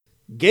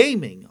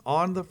Gaming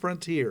on the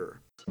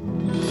Frontier.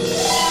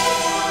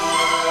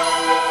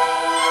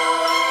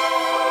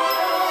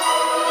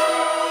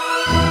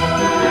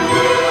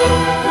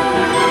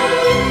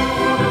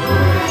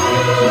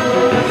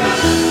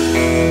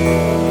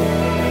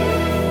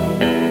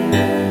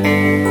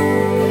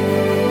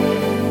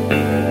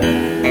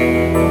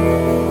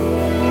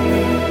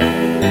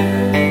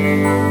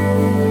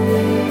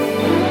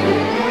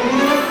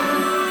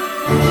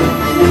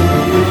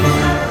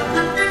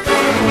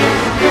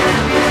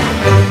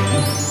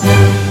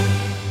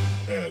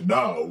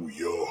 Now,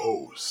 your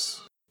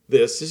host.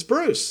 This is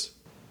Bruce.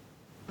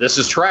 This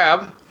is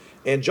Trav.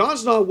 And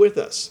John's not with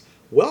us.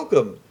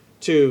 Welcome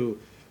to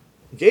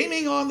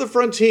Gaming on the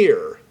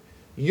Frontier,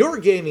 your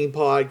gaming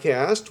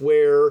podcast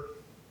where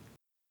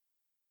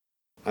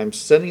I'm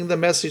sending the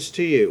message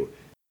to you.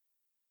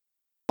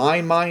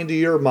 My mind to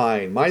your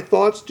mind, my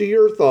thoughts to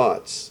your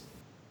thoughts.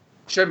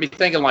 Shouldn't be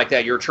thinking like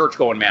that. You're a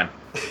church-going man.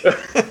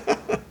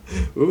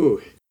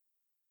 Ooh,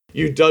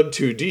 you dug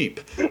too deep.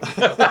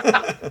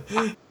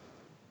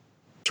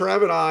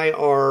 Trav and I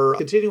are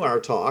continuing our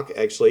talk,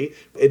 actually,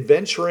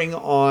 adventuring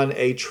on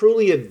a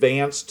truly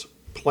advanced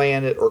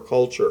planet or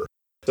culture.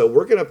 So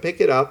we're going to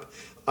pick it up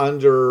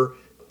under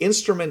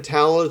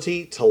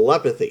instrumentality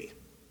telepathy.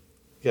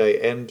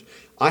 Okay, and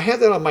I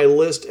have that on my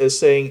list as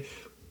saying,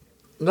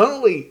 not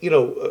only,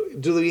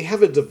 do we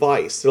have a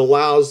device that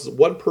allows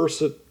one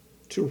person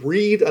to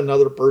read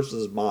another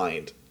person's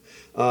mind,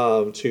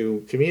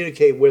 to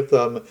communicate with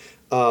them.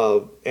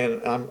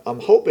 And I'm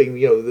hoping,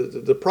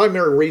 the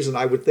primary reason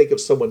I would think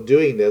of someone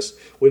doing this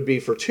would be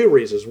for two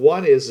reasons.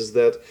 One is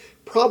that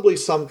probably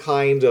some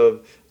kind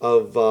of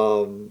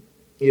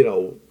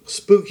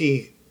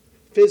spooky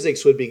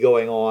physics would be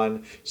going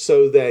on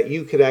so that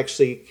you could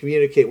actually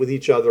communicate with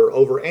each other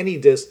over any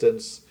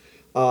distance,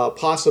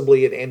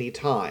 possibly at any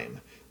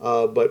time.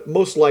 But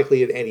most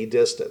likely at any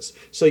distance.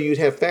 So you'd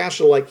have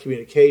fashion-like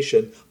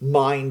communication,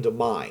 mind to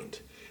mind.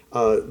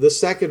 The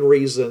second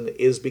reason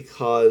is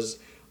because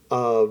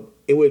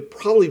it would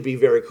probably be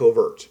very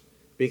covert,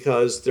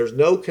 because there's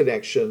no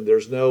connection,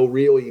 there's no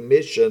real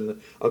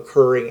emission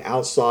occurring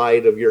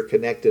outside of your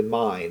connected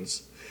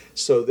minds.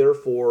 So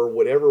therefore,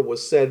 whatever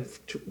was said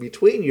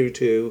between you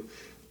two,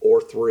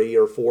 or three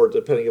or four,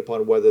 depending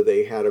upon whether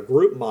they had a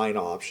group mind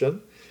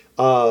option,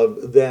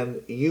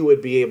 then you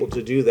would be able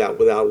to do that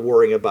without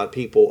worrying about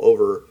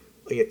people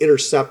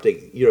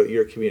intercepting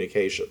your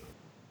communication.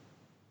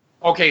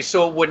 Okay,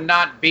 so it would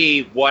not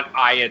be what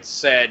I had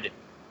said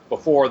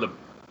before the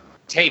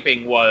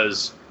taping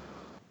was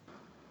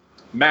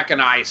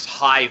mechanized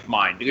hive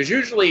mind. Because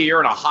usually you're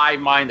in a hive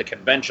mind. The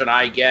convention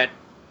I get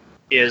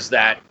is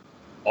that,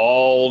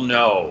 oh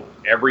no,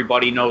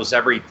 everybody knows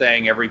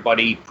everything.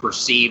 Everybody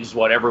perceives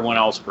what everyone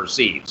else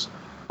perceives.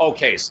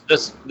 Okay, so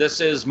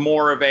this is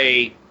more of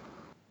a,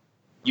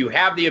 you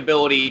have the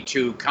ability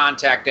to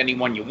contact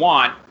anyone you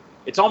want.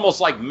 It's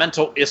almost like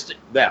mental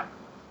instant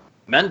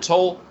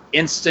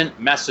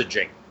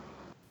messaging.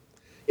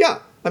 Yeah,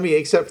 I mean,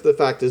 except for the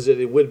fact is that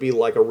it would be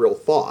like a real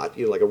thought,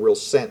 like a real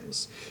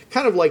sentence.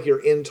 Kind of like your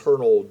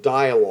internal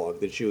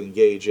dialogue that you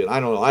engage in. I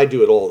don't know, I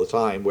do it all the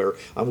time where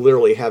I'm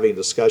literally having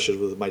discussions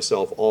with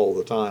myself all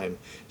the time.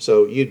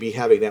 So you'd be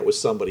having that with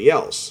somebody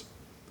else.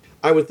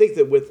 I would think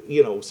that with,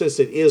 since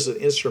it is an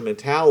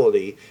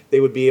instrumentality,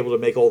 they would be able to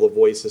make all the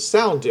voices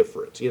sound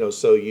different,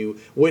 so you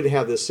wouldn't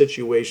have this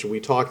situation we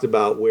talked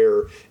about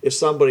where if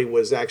somebody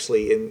was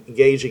actually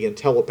engaging in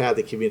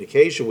telepathic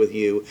communication with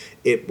you,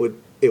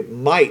 it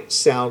might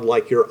sound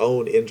like your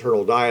own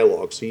internal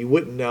dialogue. So you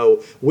wouldn't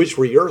know which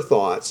were your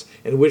thoughts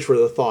and which were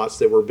the thoughts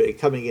that were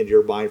coming into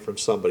your mind from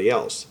somebody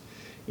else.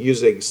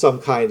 Using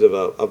some kind of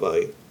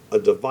a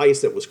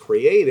device that was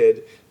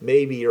created,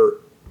 maybe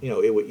you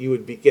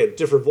would get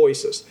different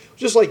voices.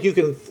 Just like you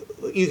can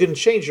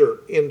change your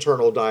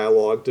internal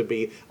dialogue to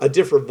be a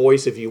different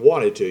voice if you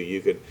wanted to. You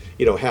could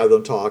have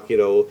them talk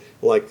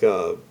like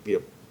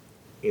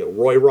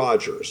Roy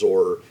Rogers,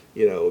 or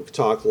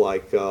talk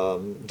like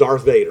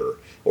Darth Vader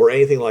or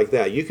anything like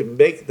that. You can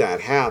make that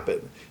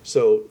happen.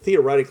 So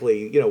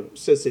theoretically,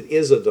 since it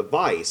is a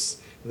device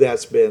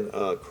that's been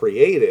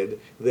created,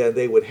 then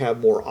they would have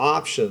more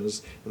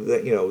options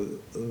that,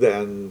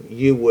 than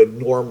you would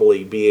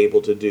normally be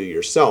able to do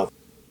yourself.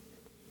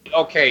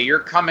 Okay, you're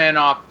coming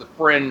off the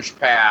fringe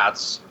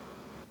paths,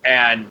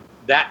 and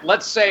that,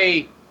 let's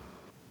say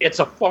it's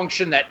a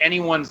function that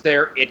anyone's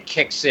there, it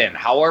kicks in,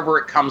 however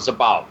it comes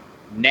about.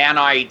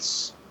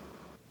 Nanites,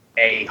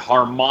 a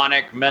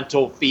harmonic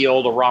mental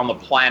field around the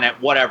planet,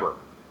 whatever.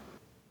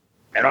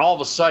 And all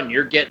of a sudden,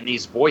 you're getting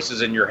these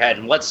voices in your head.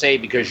 And let's say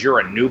because you're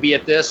a newbie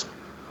at this,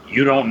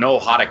 you don't know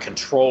how to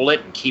control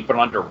it and keep it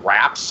under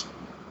wraps.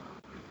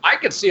 I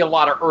could see a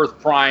lot of Earth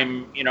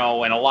Prime, and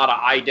a lot of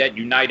IDET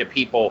United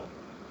people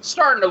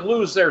starting to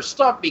lose their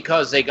stuff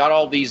because they got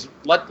all these,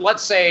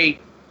 let's say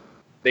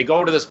they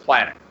go to this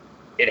planet.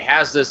 It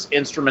has this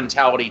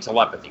instrumentality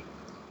telepathy.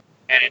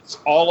 And it's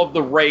all of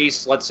the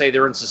race. Let's say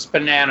they're in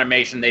suspended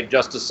animation. They've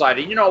just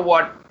decided, you know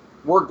what?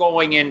 We're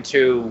going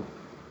into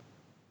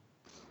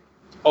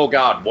oh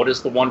God, what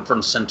is the one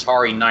from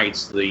Centauri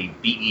Knights, the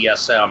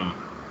BESM?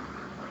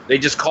 They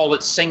just call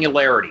it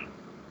Singularity.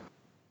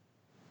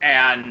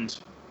 And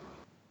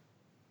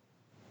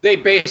they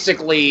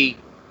basically,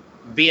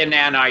 via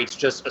nanites,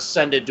 just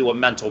ascended to a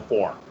mental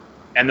form.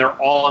 And they're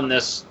all in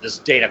this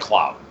data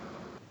cloud.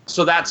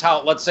 So that's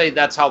how, let's say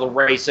that's how the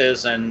race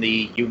is, and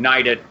the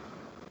United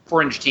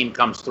Fringe team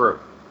comes through.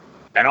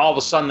 And all of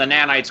a sudden the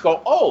nanites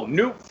go, oh,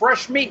 new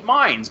fresh meat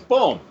minds,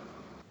 boom.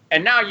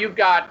 And now you've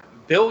got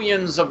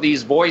billions of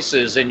these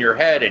voices in your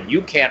head, and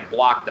you can't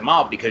block them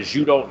out because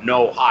you don't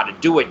know how to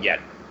do it yet.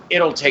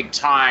 It'll take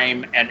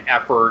time and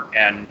effort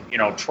and,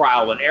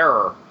 trial and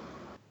error.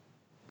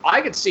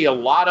 I could see a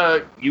lot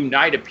of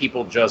United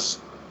people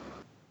just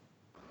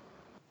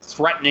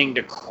threatening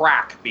to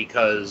crack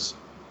because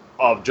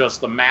of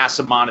just the mass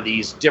amount of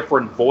these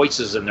different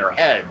voices in their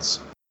heads.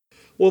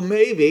 Well,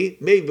 maybe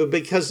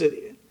because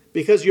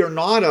you're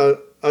not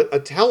a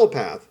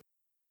telepath.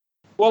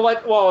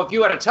 Well, if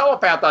you had a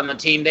telepath on the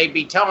team, they'd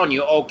be telling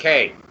you,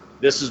 okay,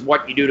 this is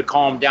what you do to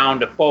calm down,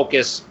 to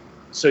focus,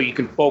 so you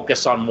can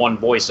focus on one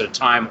voice at a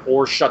time,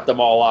 or shut them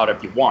all out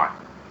if you want.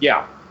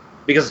 Yeah,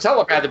 because a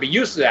telepath would be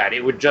used to that.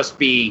 It would just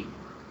be,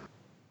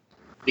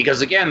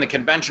 because again, the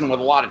convention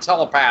with a lot of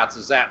telepaths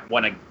is that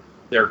when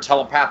their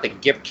telepathic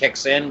gift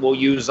kicks in, we'll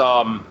use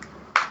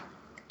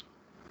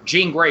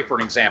Jean Grey for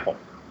an example.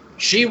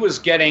 She was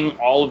getting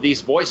all of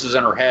these voices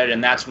in her head,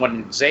 and that's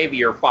when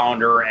Xavier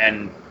found her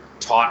and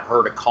taught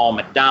her to calm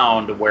it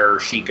down to where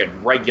she could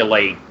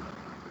regulate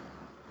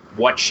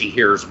what she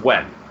hears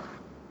when.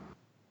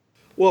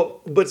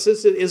 Well, but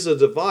since it is a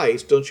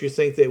device, don't you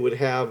think they would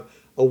have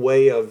a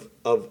way of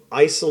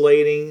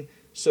isolating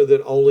so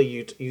that only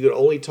you could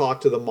only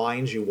talk to the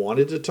minds you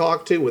wanted to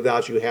talk to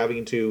without you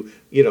having to,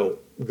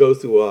 go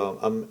through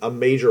a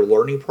major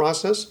learning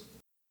process?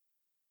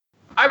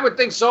 I would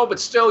think so, but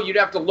still you'd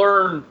have to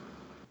learn.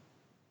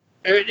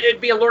 It'd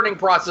be a learning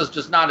process,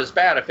 just not as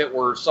bad if it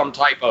were some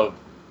type of,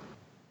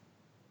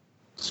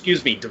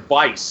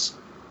 device.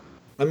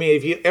 I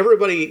mean, if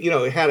everybody,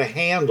 had a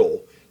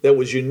handle that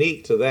was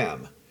unique to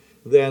them,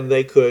 then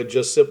they could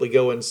just simply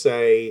go and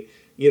say,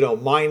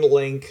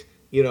 MindLink,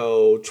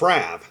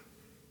 Trav,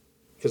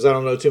 because I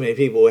don't know too many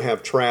people who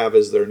have Trav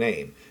as their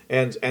name,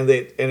 and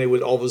it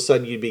would all of a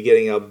sudden you'd be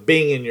getting a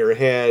bing in your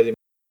head.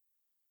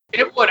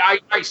 It would.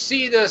 I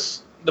see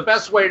this. The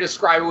best way to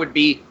describe it would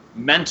be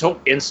mental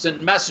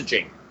instant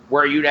messaging,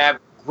 where you'd have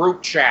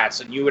group chats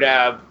and you would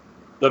have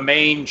the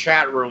main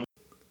chat room.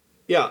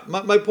 Yeah,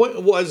 my point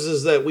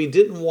is that we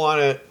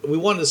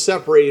wanted to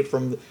separate it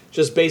from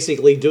just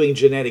basically doing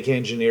genetic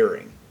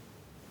engineering.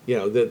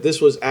 That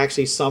this was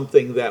actually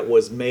something that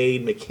was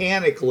made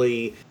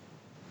mechanically.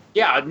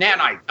 Yeah,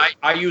 nanites.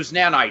 I use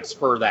nanites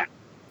for that.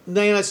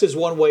 Nanites is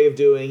one way of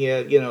doing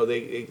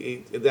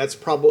it. That's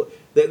probably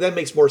that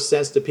makes more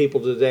sense to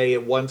people today.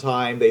 At one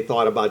time, they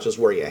thought about just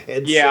wearing a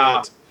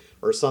headset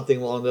or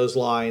something along those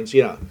lines.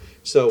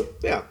 So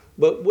yeah.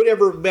 But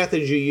whatever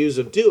method you use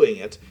of doing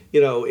it,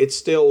 it's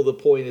still, the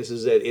point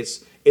is that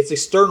it's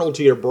external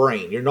to your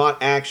brain. You're not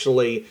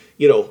actually,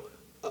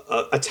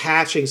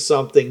 attaching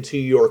something to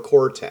your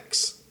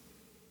cortex.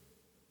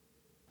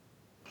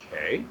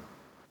 Okay.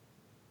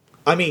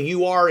 I mean,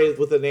 you are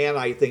with the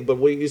nanite thing, but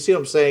what you see what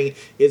I'm saying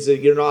is that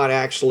you're not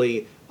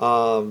actually,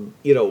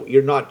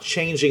 you're not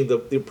changing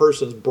the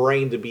person's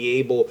brain to be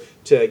able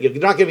to, you're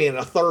not giving it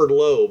a third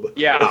lobe.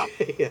 Yeah.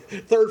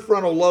 Third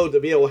frontal lobe to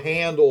be able to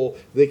handle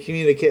the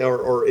communicate,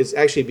 or it's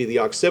actually be the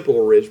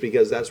occipital ridge,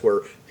 because that's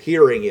where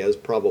hearing is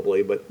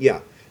probably. But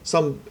yeah,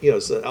 so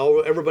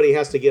everybody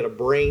has to get a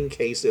brain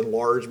case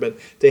enlargement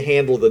to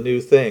handle the new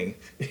thing.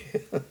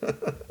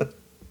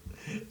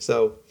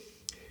 So.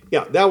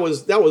 Yeah, that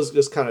was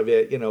just kind of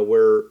it,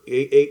 where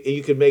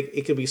you could make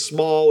it could be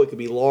small, it could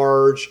be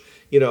large,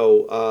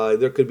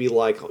 there could be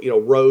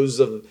rows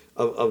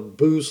of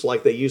booths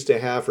like they used to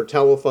have for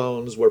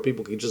telephones, where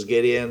people could just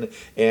get in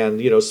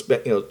and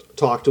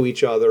talk to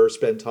each other,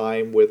 spend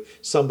time with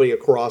somebody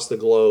across the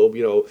globe,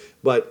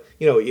 But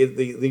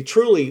the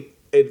truly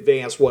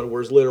advanced one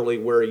was literally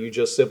where you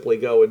just simply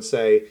go and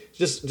say,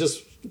 just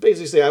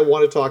basically say, I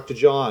want to talk to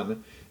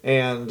John,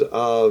 and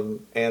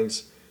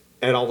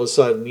all of a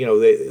sudden,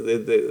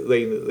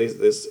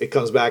 it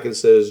comes back and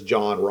says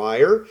John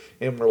Ryer,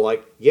 and we're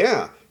like,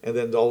 yeah. And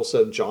then all of a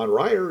sudden, John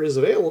Ryer is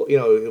available,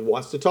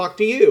 wants to talk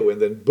to you,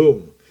 and then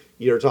boom,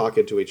 you're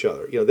talking to each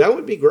other. That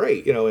would be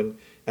great, and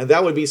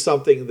that would be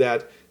something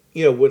that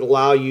would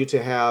allow you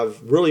to have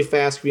really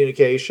fast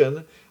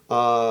communication.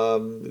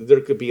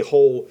 There could be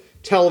whole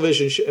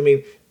television. I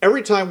mean,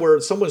 every time where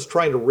someone's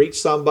trying to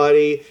reach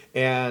somebody,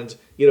 and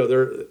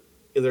they're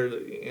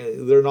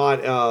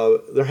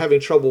having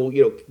trouble,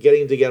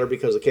 getting together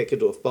because they can't get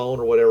to a phone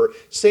or whatever.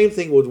 Same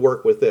thing would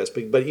work with this,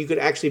 but you could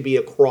actually be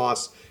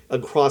across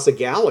a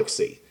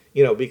galaxy,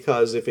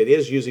 because if it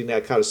is using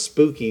that kind of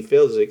spooky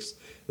physics,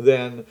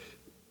 then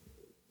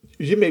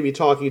you may be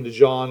talking to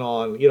John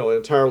on, an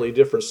entirely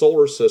different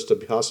solar system,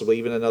 possibly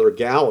even another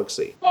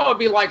galaxy. Well, it'd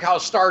be like how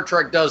Star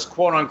Trek does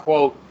quote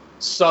unquote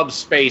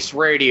subspace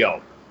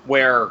radio,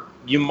 where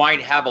you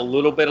might have a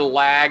little bit of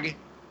lag,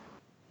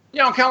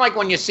 Kind of like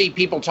when you see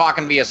people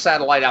talking via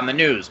satellite on the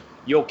news,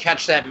 you'll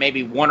catch that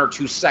maybe 1 or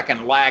 2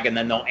 second lag, and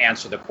then they'll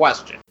answer the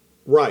question.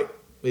 Right.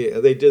 Yeah,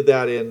 they did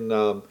that in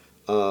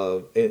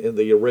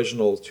the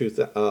original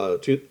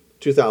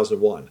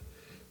 2001,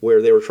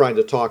 where they were trying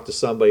to talk to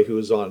somebody who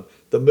was on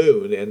the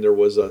moon, and there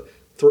was a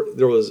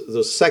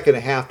second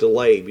and a half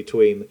delay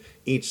between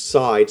each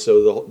side,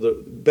 so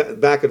the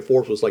back and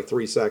forth was like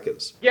 3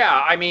 seconds.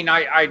 Yeah, I mean,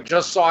 I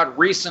just saw it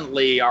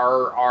recently.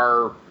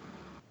 I'm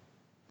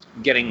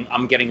getting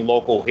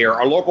local here.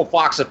 Our local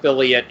Fox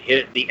affiliate,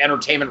 the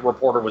entertainment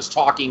reporter, was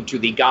talking to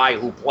the guy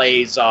who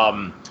plays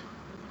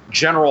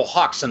General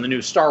Hux in the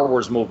new Star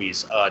Wars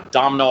movies,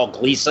 Domhnall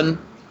Gleeson.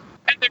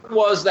 And there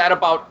was that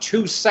about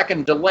 2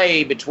 second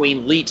delay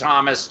between Lee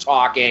Thomas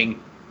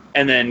talking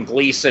and then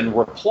Gleeson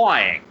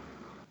replying.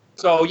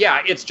 So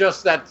yeah, it's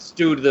just that's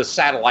due to the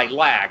satellite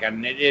lag,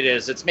 and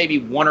it's maybe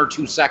 1 or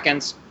 2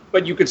 seconds,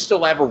 but you could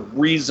still have a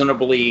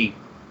reasonably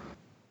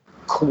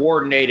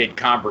coordinated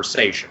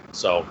conversation.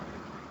 So,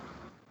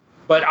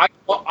 but I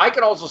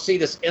could also see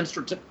this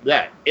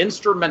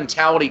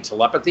instrumentality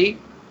telepathy.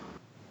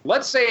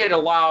 Let's say it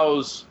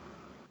allows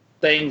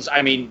things.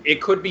 I mean,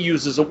 it could be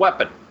used as a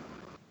weapon.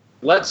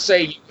 Let's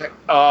say,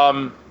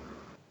 and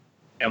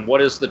what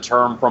is the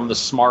term from the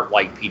Smart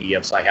Light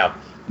PDFs I have?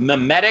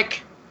 Memetic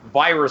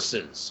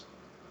viruses.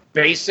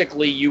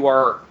 Basically, you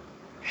are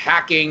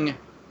hacking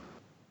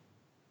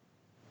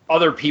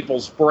other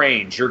people's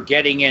brains. You're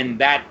getting in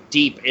that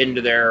deep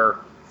into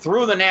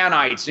through the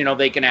nanites,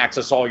 they can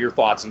access all your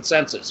thoughts and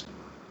senses.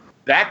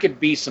 That could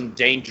be some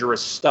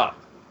dangerous stuff.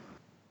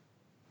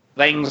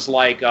 Things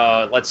like,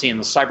 let's see, in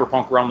the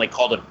cyberpunk realm, they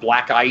called it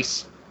black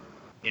ice,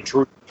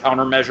 intrusive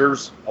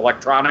countermeasures,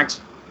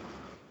 electronics.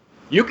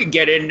 You could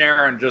get in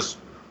there and just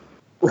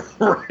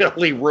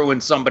really ruin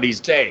somebody's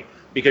day,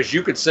 because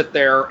you could sit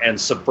there and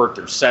subvert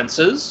their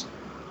senses,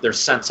 their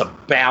sense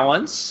of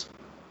balance,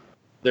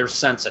 their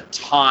sense of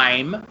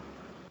time.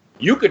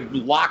 You could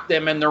lock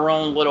them in their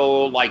own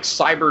little like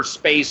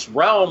cyberspace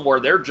realm where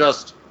they're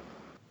just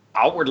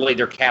outwardly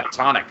they're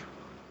catatonic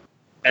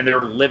and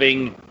they're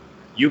living.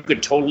 You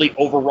could totally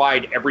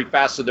override every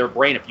facet of their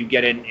brain if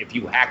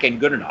you hack in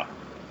good enough.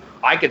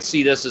 I could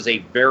see this as a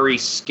very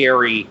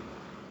scary,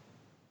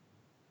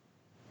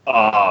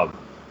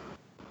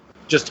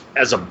 just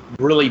as a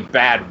really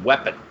bad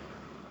weapon.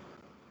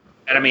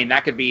 And I mean,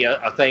 that could be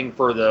a thing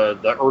for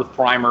the Earth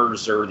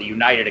Primers or the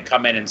United to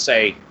come in and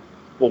say,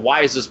 well,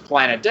 why is this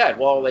planet dead?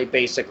 Well, they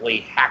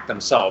basically hacked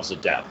themselves to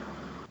death.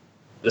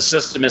 The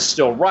system is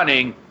still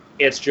running.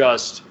 It's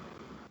just,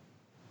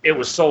 it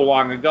was so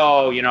long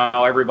ago,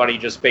 everybody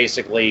just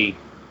basically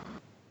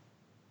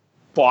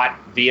fought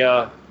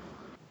via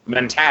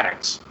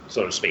mentatics,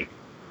 so to speak.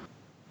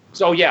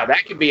 So yeah,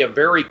 that could be a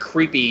very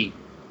creepy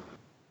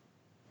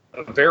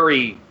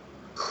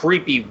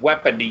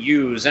weapon to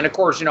use. And of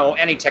course,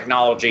 any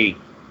technology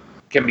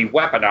can be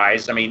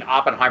weaponized. I mean,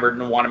 Oppenheimer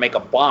didn't want to make a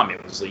bomb.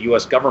 It was the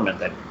U.S. government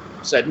that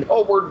said,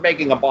 no, we're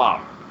making a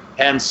bomb.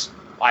 Hence,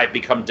 I've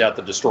become Death,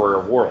 the Destroyer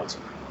of Worlds.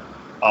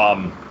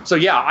 So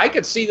yeah, I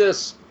could see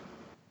this.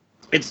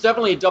 It's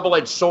definitely a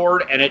double-edged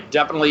sword, and it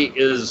definitely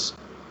is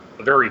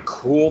a very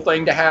cool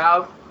thing to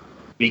have,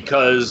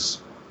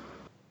 because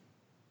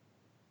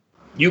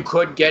you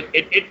could get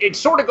it. It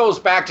sort of goes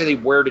back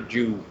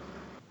to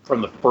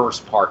from the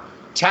first part,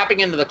 tapping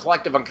into the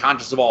collective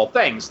unconscious of all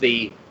things,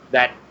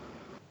 that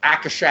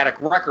Akashatic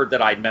record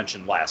that I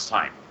mentioned last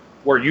time,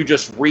 where you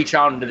just reach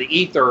out into the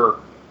ether,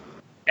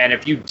 and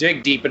if you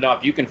dig deep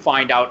enough, you can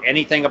find out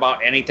anything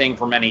about anything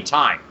from any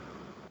time.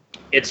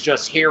 It's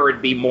just here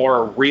it'd be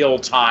more real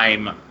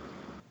time.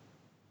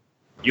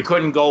 You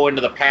couldn't go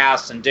into the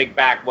past and dig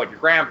back what your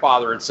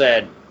grandfather had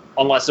said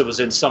unless it was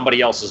in somebody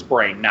else's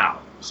brain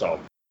now. So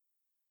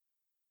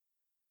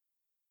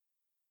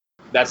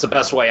that's the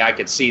best way I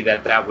could see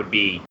that would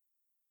be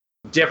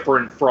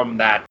different from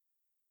that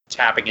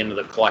tapping into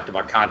the collective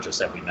unconscious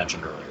that we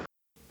mentioned earlier.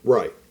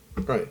 Right.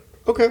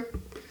 Okay.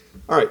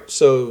 All right.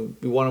 So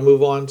you want to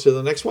move on to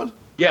the next one?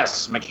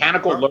 Yes.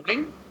 Mechanical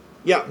learning.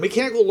 Yeah,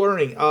 mechanical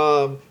learning.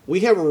 We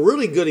have a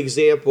really good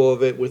example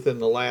of it within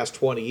the last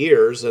 20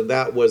 years, and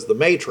that was The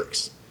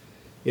Matrix.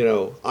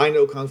 I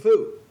know Kung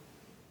Fu.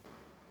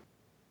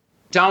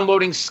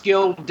 Downloading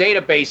skill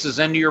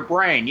databases into your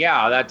brain.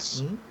 Yeah,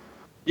 that's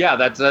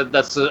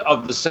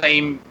of the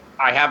same.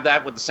 I have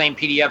that with the same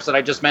PDFs that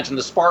I just mentioned.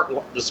 The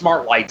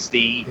smart lights,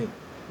 the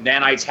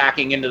nanites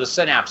hacking into the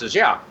synapses.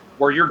 Yeah,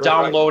 where you're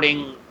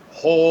downloading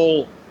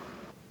whole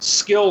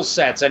skill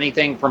sets,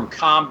 anything from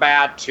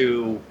combat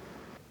to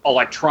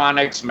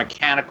electronics,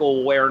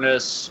 mechanical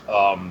awareness,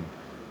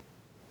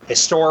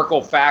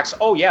 historical facts.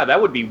 Oh yeah,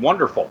 that would be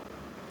wonderful.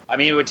 I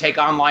mean, it would take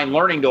online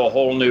learning to a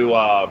whole new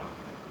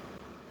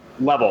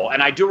level.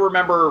 And I do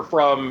remember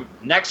from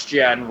Next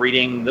Gen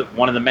reading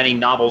one of the many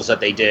novels that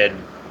they did,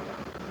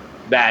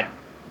 that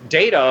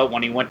Data,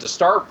 when he went to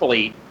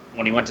Starfleet,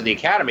 when he went to the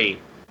Academy,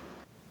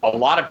 a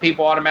lot of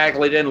people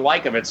automatically didn't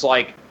like him. It's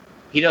like,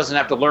 he doesn't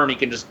have to learn, he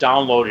can just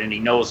download it and he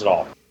knows it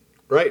all.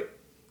 Right.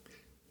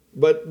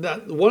 But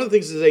one of the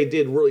things that they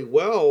did really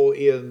well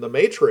in The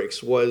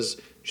Matrix was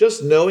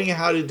just knowing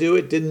how to do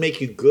it didn't make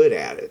you good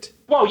at it.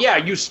 Well, yeah,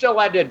 you still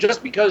had to,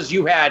 just because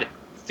you had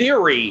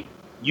theory,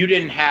 you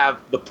didn't have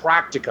the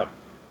practicum.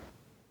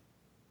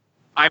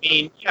 I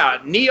mean, yeah,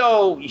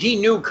 Neo, he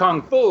knew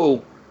Kung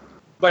Fu,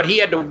 but he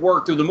had to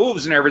work through the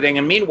moves and everything.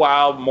 And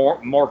meanwhile,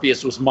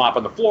 Morpheus was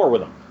mopping the floor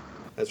with him.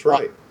 That's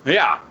right.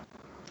 Yeah,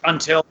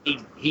 until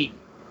he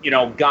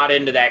got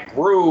into that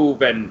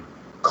groove and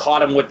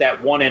caught him with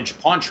that 1-inch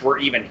punch where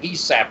even he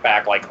sat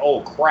back like,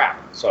 oh,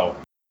 crap. So,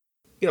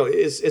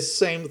 it's the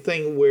same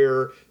thing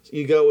where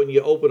you go and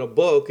you open a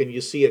book and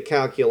you see a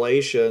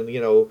calculation,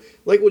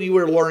 like when you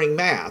were learning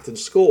math in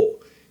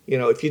school.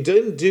 If you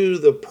didn't do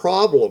the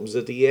problems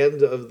at the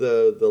end of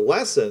the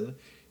lesson,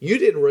 you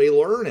didn't really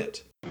learn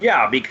it.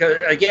 Yeah, because,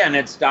 again,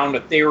 it's down to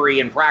theory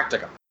and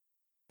practicum.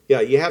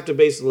 Yeah, you have to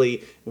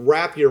basically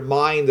wrap your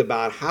mind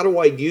about how do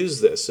I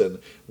use this and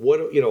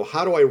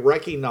how do I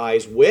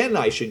recognize when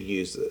I should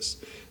use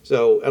this.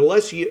 So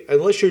unless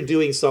you're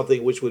doing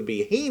something which would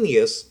be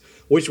heinous,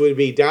 which would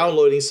be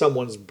downloading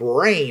someone's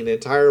brain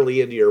entirely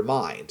into your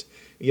mind,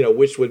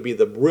 which would be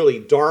the really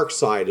dark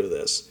side of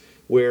this,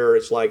 where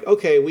it's like,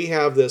 okay, we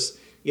have this,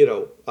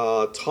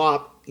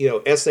 top,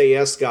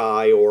 SAS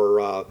guy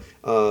or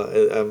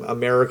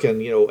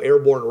American,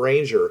 airborne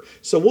ranger.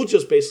 So we'll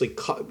just basically,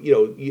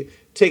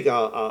 take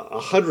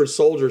 100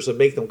 soldiers and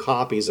make them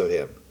copies of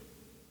him.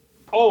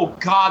 Oh,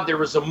 God, there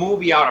was a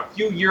movie out a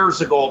few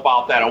years ago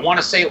about that. I want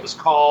to say it was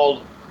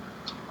called,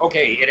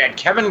 it had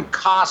Kevin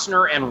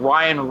Costner and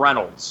Ryan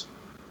Reynolds.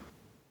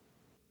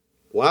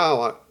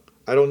 Wow,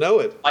 I don't know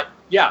it. I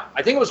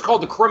think it was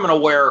called The Criminal,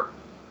 where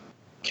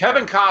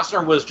Kevin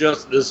Costner was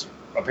just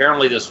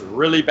apparently this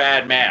really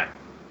bad man.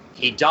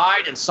 He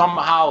died, and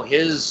somehow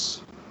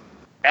his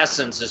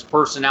essence, his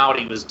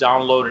personality was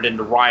downloaded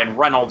into Ryan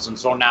Reynolds, and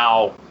so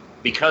now,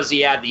 because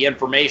he had the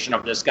information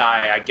of this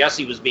guy, I guess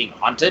he was being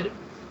hunted.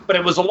 But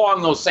it was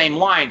along those same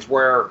lines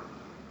where,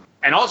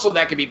 and also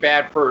that could be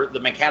bad for the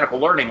mechanical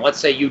learning. Let's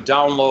say you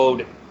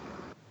download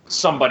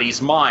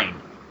somebody's mind.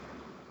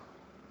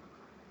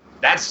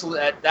 That's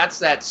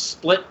that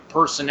split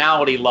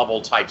personality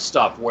level type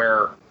stuff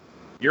where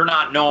you're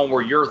not knowing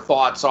where your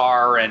thoughts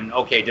are and,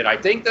 okay, did I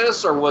think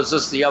this or was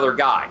this the other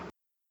guy?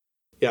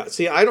 Yeah,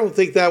 see, I don't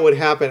think that would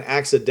happen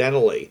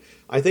accidentally.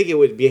 I think it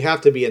would have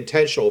to be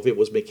intentional if it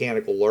was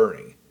mechanical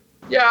learning.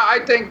 Yeah, I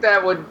think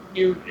that would,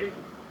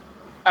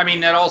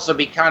 that'd also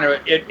be kind of,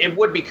 it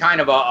would be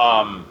kind of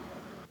a,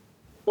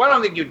 well, I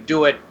don't think you'd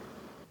do it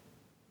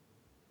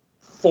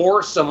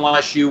force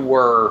unless you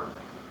were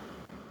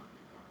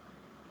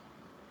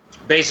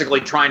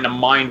basically trying to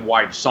mind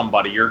wipe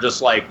somebody. You're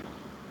just like,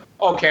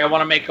 okay, I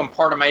want to make him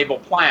part of my evil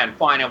plan.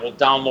 Fine, I will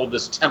download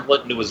this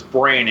template into his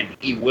brain and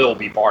he will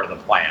be part of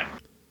the plan.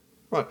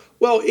 Right.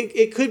 Well,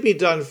 it could be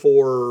done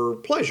for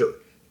pleasure.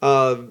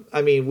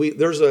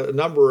 There's a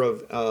number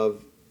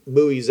of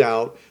movies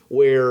out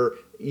where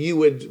you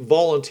would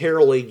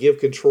voluntarily give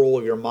control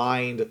of your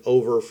mind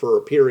over for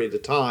a period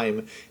of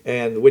time,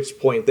 and at which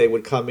point they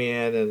would come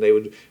in and they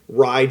would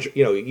ride,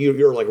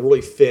 you're like a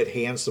really fit,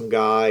 handsome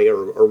guy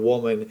or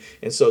woman,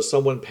 and so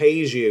someone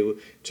pays you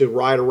to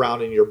ride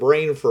around in your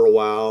brain for a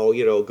while,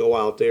 go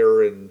out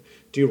there and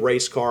do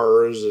race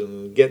cars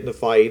and get into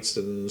fights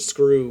and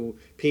screw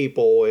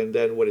people, and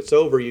then when it's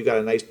over, you got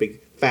a nice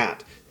big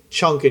fat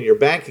chunk in your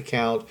bank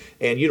account,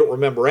 and you don't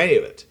remember any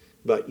of it.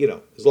 But,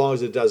 as long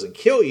as it doesn't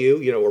kill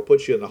you, or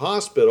put you in the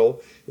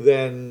hospital,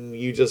 then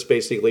you just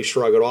basically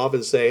shrug it off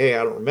and say, hey,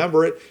 I don't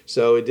remember it,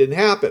 so it didn't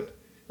happen,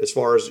 as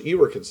far as you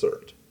were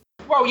concerned.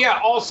 Well, yeah,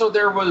 also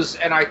there was,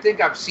 and I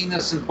think I've seen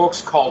this in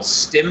books called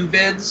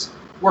StimVids,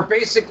 where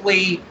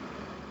basically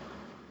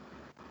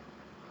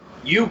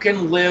you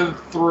can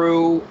live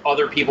through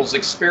other people's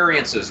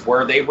experiences,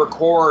 where they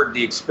record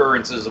the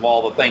experiences of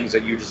all the things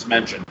that you just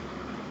mentioned.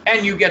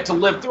 And you get to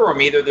live through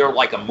them. Either they're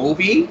like a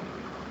movie,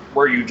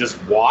 where you just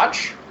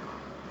watch,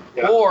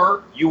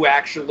 or you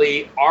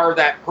actually are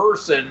that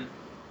person,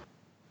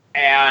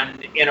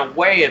 and in a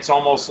way it's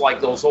almost like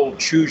those old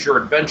choose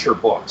your adventure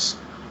books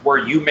where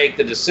you make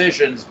the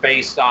decisions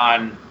based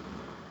on,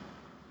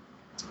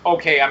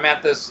 okay, I'm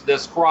at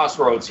this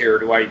crossroads here,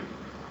 do I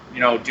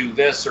do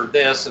this or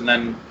this, and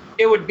then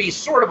it would be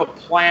sort of a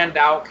planned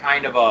out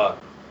kind of a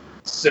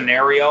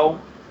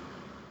scenario.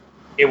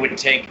 It would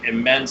take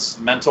immense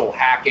mental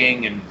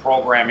hacking and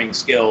programming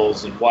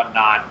skills and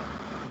whatnot.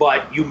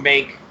 But you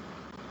make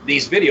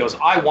these videos.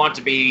 I want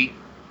to be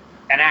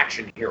an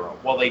action hero.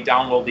 Well, they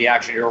download the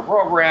action hero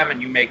program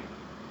and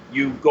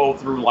you go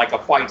through like a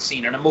fight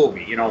scene in a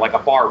movie, like a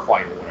bar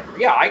fight or whatever.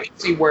 Yeah, I can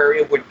see where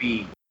it would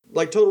be.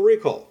 Like Total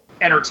Recall.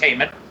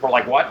 Entertainment for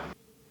like what?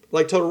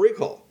 Like Total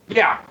Recall.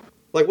 Yeah.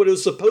 Like what it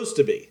was supposed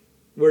to be.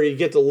 Where you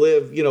get to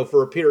live,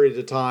 for a period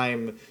of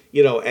time,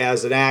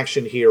 as an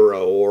action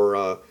hero or,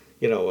 a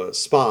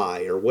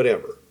spy or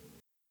whatever.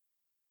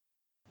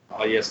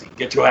 Oh, yes,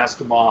 get your ass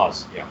to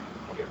Mars. Yeah,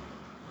 okay.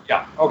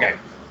 Yeah, okay.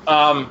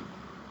 Trying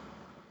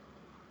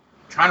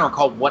to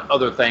recall what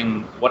other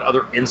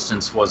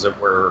instance was it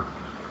where it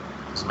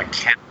was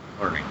mechanical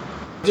learning.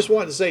 I just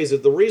wanted to say is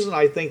that the reason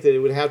I think that it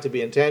would have to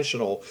be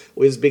intentional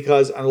is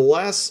because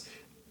unless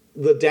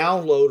the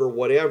download or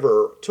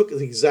whatever took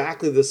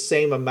exactly the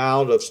same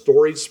amount of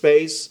storage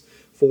space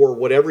for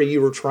whatever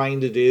you were trying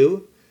to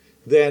do,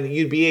 then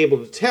you'd be able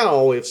to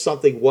tell if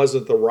something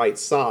wasn't the right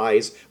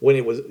size when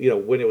it was,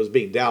 when it was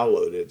being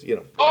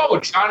downloaded, Oh,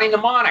 Johnny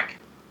Mnemonic.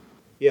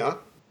 Yeah.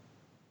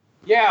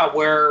 Yeah,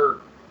 where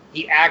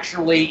he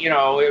actually,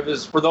 it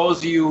was, for those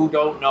of you who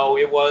don't know,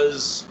 it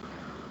was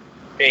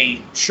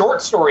a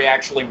short story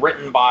actually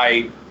written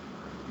by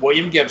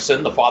William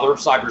Gibson, the father of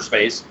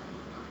cyberspace,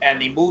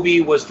 and the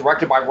movie was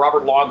directed by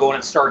Robert Longo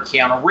and it starred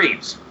Keanu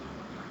Reeves.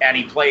 And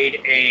he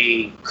played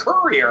a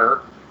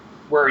courier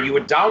where you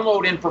would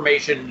download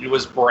information into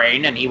his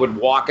brain and he would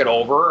walk it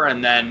over,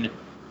 and then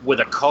with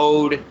a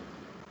code,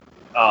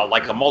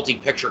 like a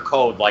multi-picture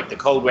code, like the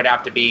code would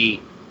have to be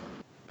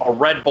a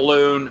red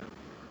balloon,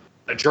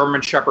 a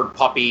German Shepherd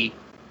puppy,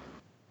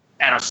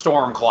 and a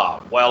storm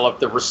cloud. Well, if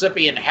the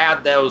recipient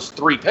had those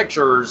three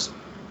pictures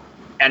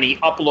and he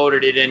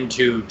uploaded it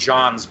into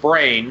John's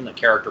brain, the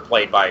character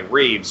played by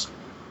Reeves,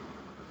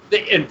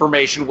 the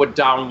information would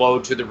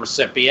download to the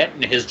recipient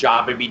and his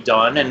job would be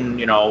done,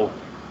 and,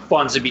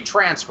 funds would be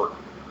transferred.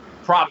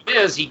 Problem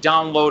is, he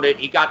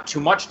got too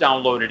much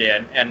downloaded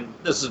in, and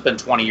this has been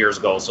 20 years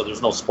ago, so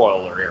there's no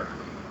spoiler here.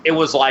 It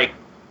was like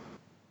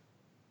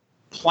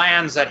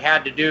plans that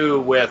had to do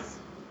with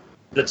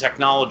the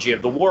technology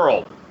of the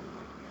world.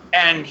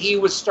 And he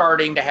was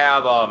starting to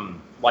have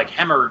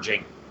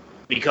hemorrhaging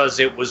because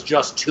it was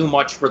just too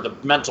much for the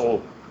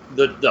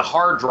the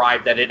hard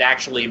drive that had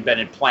actually been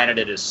implanted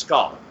in his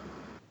skull.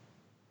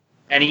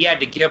 And he had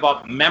to give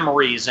up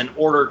memories in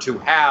order to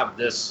have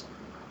this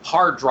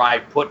hard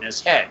drive put in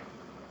his head.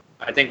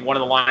 I think one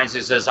of the lines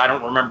he says, "I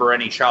don't remember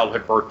any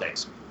childhood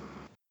birthdays."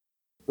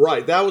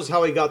 Right. That was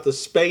how he got the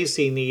space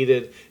he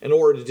needed in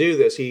order to do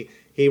this.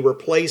 He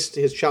replaced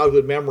his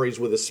childhood memories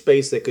with a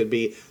space that could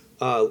be,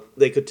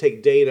 they could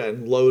take data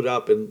and load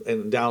up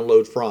and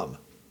download from.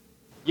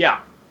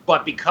 Yeah,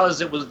 but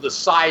because it was the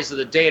size of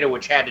the data,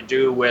 which had to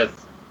do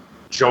with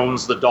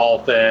Jones the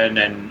Dolphin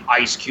and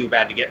Ice Cube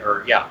had to get,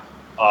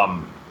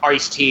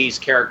 Ice-T's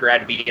character had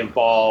to be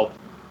involved.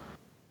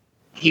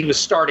 He was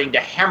starting to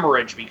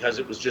hemorrhage because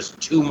it was just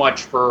too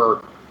much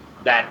for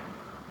that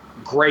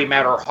gray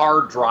matter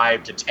hard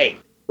drive to take.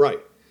 Right.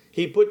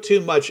 He put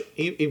too much,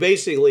 he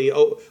basically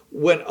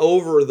went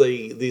over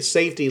the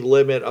safety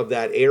limit of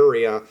that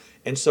area,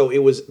 and so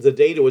the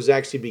data was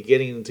actually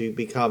beginning to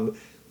become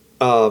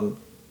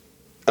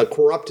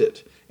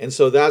corrupted. And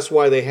so that's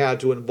why they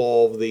had to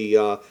involve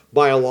the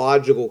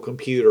biological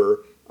computer,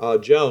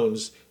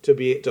 Jones,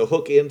 to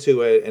hook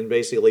into it and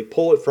basically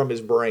pull it from his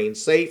brain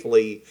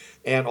safely,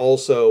 and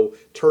also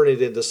turn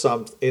it into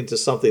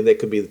something that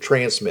could be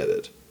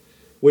transmitted,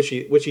 which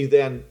he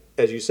then,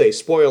 as you say,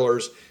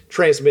 spoilers,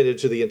 transmitted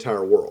to the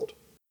entire world.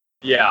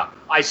 Yeah,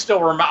 I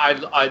still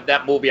remember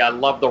that movie. I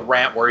love the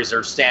rant where he's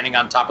there standing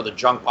on top of the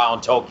junk pile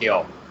in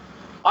Tokyo.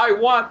 I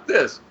want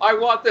this,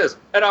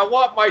 and I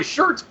want my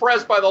shirts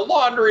pressed by the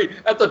laundry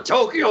at the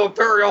Tokyo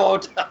Imperial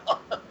Hotel.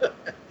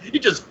 He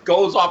just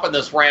goes off in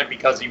this rant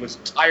because he was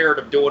tired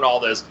of doing all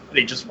this and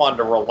he just wanted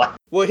to relax.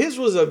 Well, his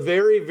was a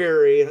very,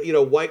 very,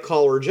 white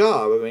collar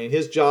job. I mean,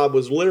 his job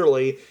was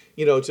literally,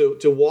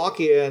 to walk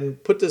in,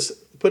 put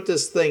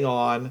this thing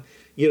on,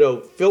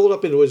 fill it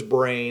up into his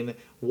brain,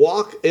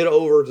 walk it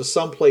over to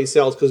someplace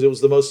else because it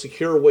was the most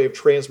secure way of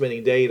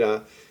transmitting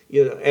data,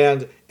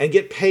 and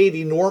get paid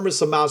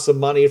enormous amounts of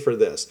money for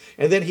this.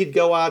 And then he'd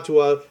go out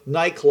to a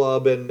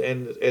nightclub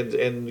and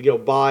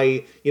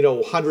buy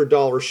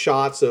 $100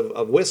 shots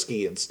of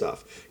whiskey and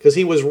stuff because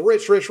he was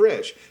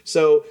rich.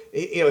 So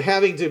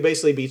having to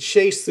basically be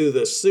chased through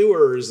the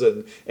sewers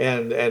and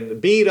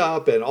beat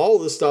up and all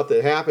the stuff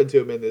that happened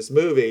to him in this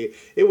movie,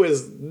 it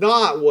was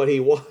not what he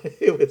wanted.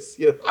 It was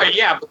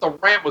yeah, but the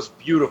rant was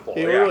beautiful.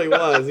 It really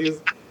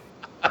was.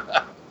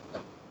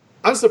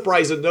 I'm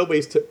surprised that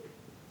nobody's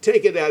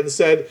taken that and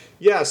said,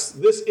 yes,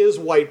 this is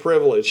white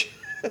privilege.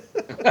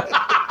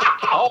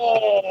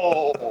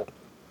 Oh,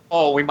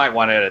 we might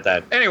want to edit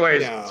that.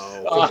 Anyways.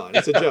 No, come on,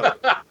 it's a joke.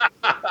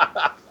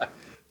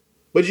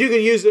 But you can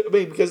use it,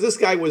 because this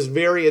guy was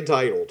very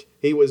entitled.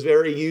 He was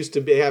very used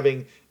to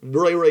having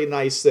really, really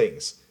nice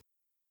things.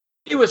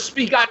 He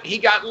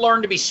got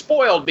learned to be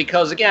spoiled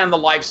because, again,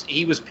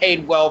 he was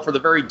paid well for the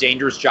very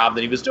dangerous job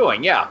that he was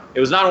doing. Yeah, it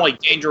was not only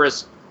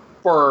dangerous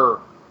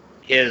for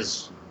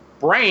his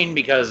brain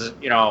because,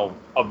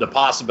 of the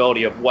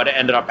possibility of what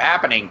ended up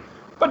happening,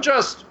 but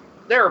just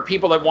there are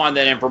people that wanted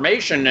that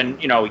information and,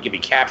 he could be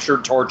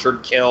captured,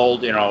 tortured,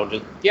 killed,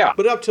 yeah.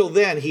 But up till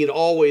then, he'd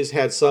always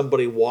had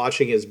somebody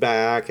watching his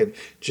back and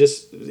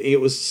it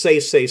was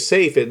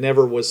safe. It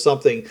never was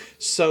something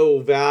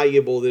so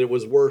valuable that it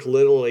was worth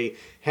literally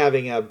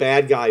having a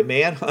bad guy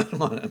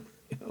manhunt on him,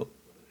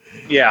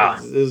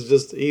 Yeah. It was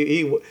just,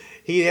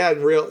 he had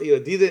real,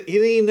 he didn't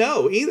even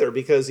know either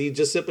because he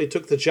just simply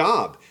took the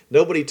job.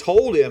 Nobody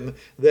told him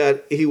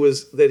that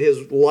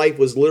his life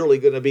was literally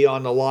going to be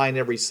on the line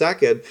every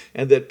second,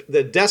 and that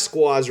the death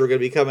squads were going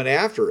to be coming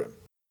after him.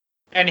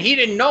 And he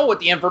didn't know what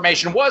the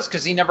information was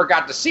because he never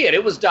got to see it.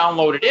 It was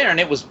downloaded in and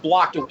it was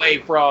blocked away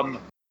from.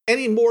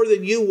 any more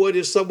than you would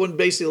if someone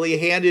basically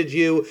handed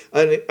you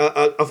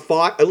a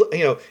file,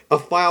 a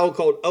file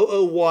called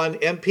 001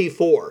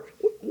 MP4.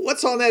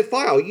 What's on that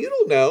file? You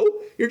don't know.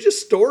 You're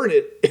just storing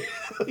it.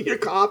 You're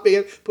copying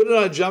it, put it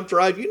on a jump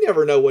drive. You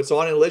never know what's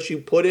on it unless you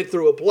put it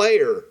through a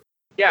player.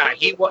 Yeah,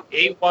 he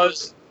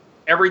was.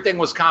 Everything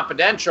was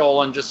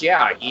confidential, and just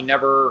he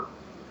never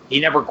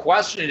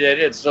questioned it.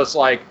 It's just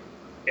like,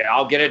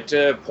 I'll get it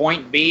to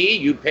point B.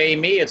 You pay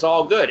me. It's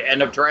all good.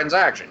 End of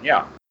transaction.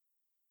 Yeah.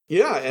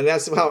 Yeah, and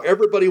that's how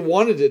everybody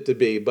wanted it to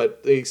be,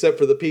 but except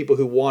for the people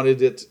who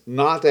wanted it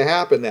not to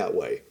happen that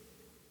way.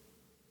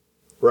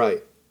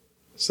 Right.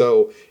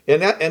 So,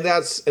 and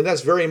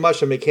that's very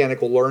much a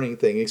mechanical learning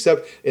thing,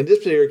 except in this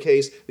particular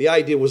case, the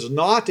idea was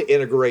not to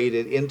integrate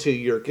it into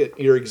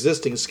your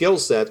existing skill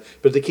set,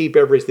 but to keep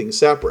everything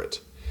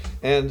separate.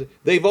 And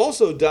they've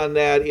also done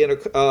that in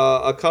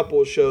a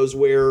couple of shows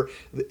where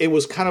it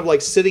was kind of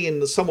like sitting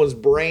in someone's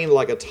brain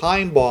like a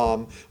time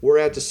bomb, where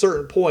at a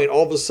certain point,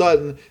 all of a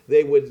sudden,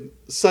 they would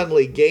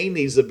suddenly gain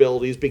these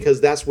abilities because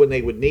that's when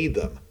they would need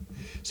them.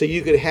 So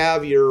you could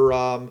have your,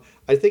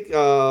 I think,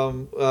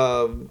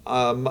 I'm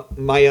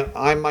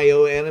my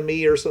own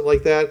enemy or something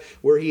like that,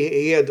 where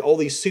he had all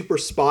these super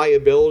spy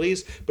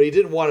abilities, but he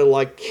didn't want to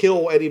like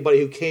kill anybody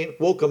who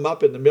woke him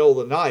up in the middle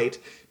of the night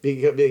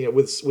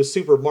with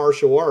super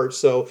martial arts.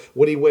 So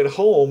when he went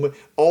home,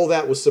 all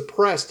that was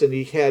suppressed and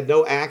he had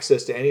no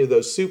access to any of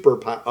those super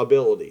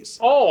abilities.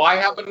 Oh, I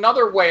have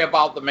another way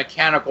about the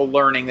mechanical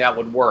learning that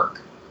would work.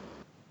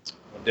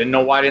 Didn't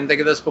know why I didn't think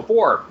of this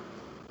before.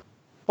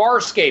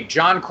 Farscape,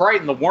 John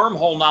Crichton, the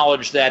wormhole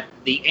knowledge that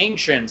the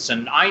ancients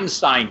and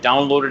Einstein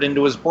downloaded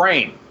into his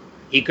brain.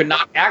 He could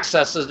not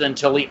access it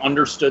until he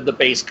understood the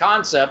base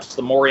concepts.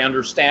 The more he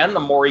understand,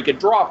 the more he could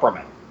draw from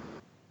it.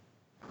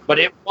 But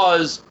it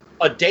was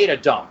a data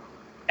dump.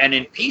 And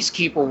in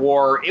Peacekeeper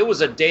War, it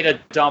was a data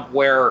dump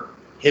where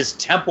his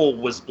temple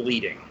was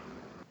bleeding.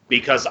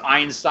 Because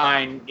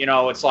Einstein,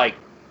 it's like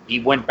he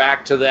went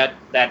back to that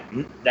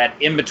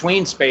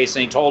in-between space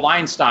and he told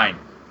Einstein,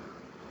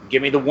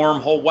 give me the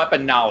wormhole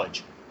weapon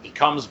knowledge. He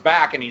comes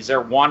back and he's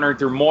there wandering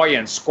through Moya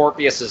and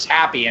Scorpius is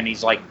happy and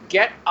he's like,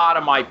 get out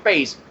of my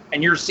face.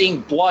 And you're seeing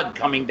blood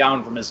coming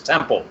down from his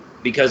temple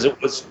because it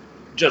was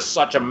just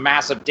such a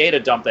massive data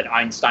dump that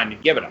Einstein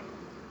had given him.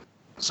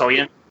 So he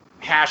ended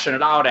up hashing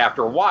it out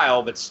after a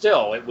while, but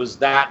still, it was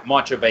that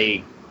much of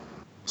a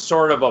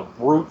sort of a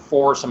brute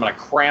force, I'm going to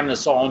cram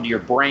this all into your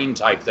brain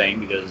type thing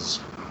because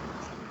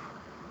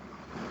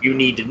you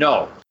need to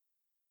know.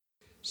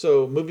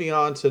 So moving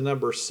on to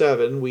number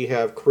 7, we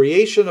have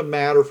creation of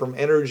matter from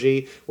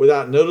energy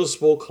without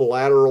noticeable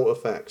collateral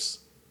effects.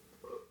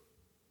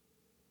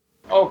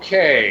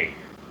 Okay.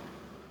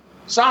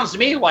 Sounds to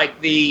me like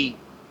the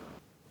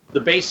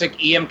basic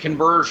EM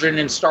conversion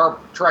in Star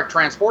Trek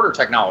transporter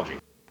technology.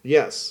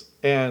 Yes.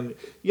 And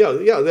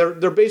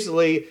they're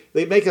basically,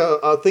 they make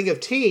a thing of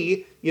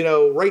tea,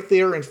 right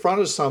there in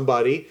front of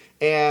somebody,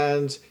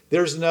 and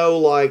there's no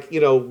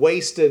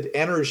wasted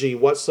energy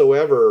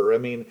whatsoever. I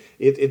mean,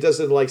 it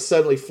doesn't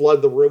suddenly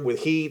flood the room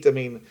with heat. I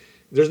mean,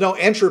 there's no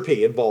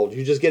entropy involved.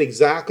 You just get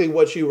exactly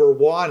what you were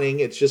wanting.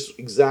 It's just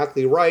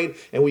exactly right.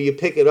 And when you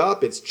pick it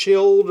up, it's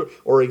chilled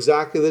or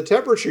exactly the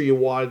temperature you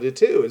wanted it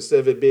to,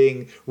 instead of it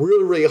being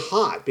really, really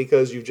hot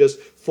because you just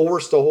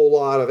forced a whole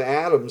lot of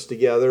atoms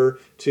together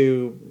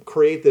to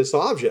create this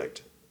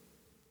object.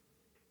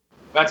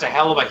 That's a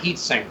hell of a heat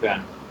sink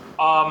then.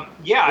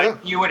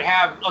 You would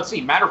have, let's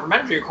see, matter from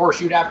energy, of course,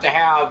 you'd have to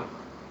have,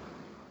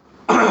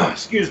 I'm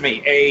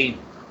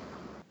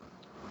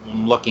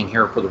looking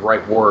here for the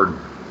right word.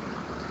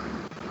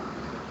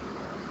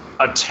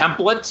 A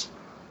template.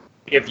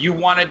 If you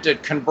wanted to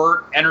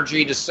convert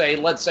energy to say,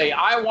 let's say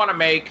I want to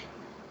make,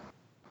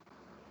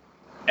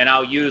 and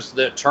I'll use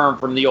the term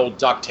from the old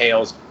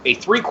DuckTales, a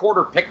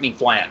 3/4 Pickney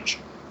flange.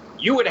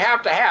 You would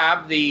have to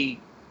have the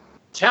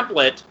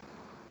template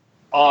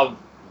of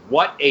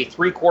what a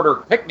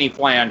 3/4 Pickney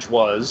flange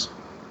was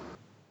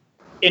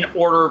in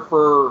order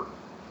for,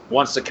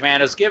 once the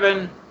command is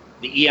given,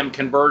 the EM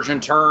conversion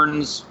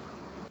turns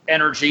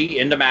energy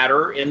into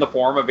matter in the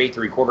form of a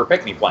 3/4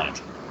 Pickney flange.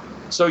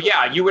 So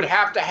you would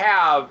have to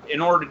have,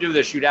 in order to do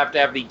this, you'd have to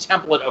have the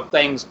template of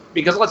things,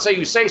 because let's say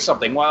you say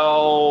something,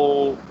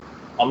 well,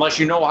 unless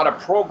you know how to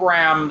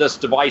program this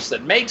device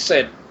that makes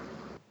it,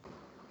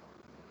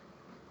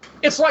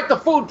 it's like the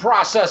food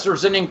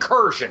processors in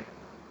Incursion.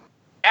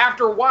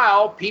 After a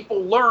while,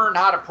 people learn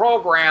how to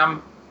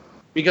program,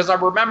 because I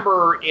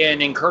remember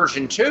in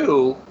Incursion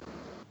 2,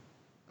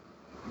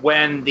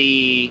 when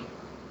the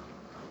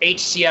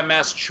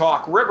HCMS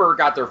Chalk River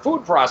got their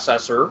food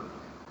processor,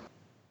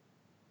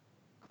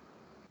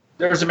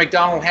 there's a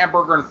McDonald's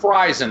hamburger and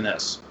fries in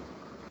this.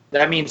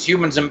 That means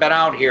humans have been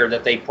out here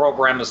that they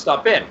program the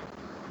stuff in.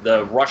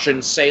 The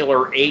Russian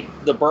sailor ate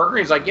the burger.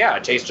 He's like, yeah,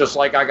 it tastes just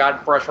like I got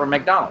it fresh from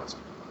McDonald's.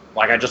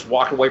 Like I just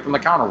walked away from the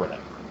counter with it.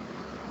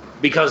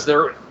 Because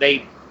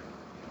they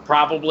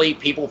probably,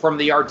 people from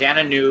the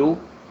Ardana knew,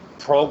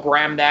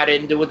 programmed that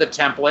into the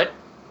template,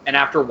 and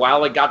after a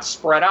while it got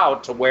spread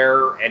out to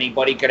where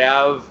anybody could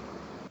have,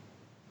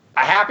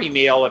 a Happy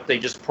Meal if they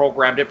just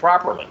programmed it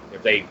properly,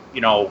 if they,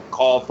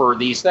 call for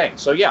these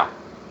things. So yeah.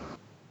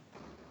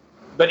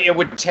 But it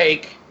would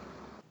take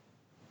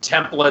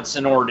templates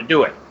in order to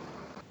do it.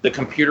 The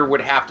computer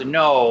would have to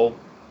know,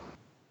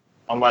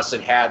 unless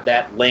it had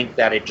that link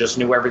that it just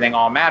knew everything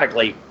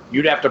automatically,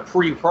 you'd have to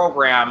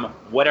pre-program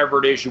whatever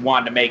it is you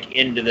wanted to make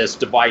into this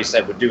device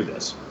that would do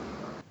this.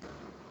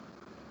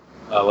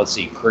 Let's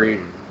see, create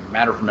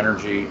matter from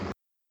energy.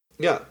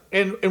 Yeah,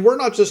 and we're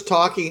not just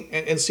talking,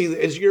 and see,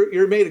 as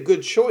you're made a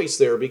good choice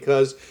there,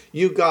 because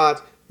you've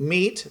got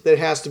meat that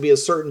has to be a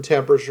certain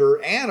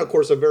temperature, and of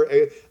course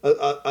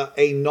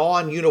a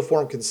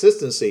non-uniform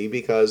consistency,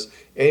 because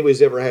anybody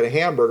who's ever had a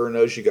hamburger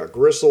knows you got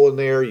gristle in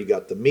there, you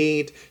got the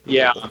meat, you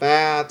got the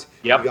fat,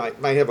 yep. You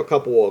might have a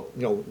couple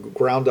of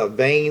ground up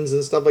veins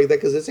and stuff like that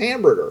because it's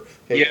hamburger.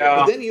 Okay? Yeah.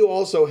 But then you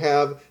also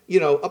have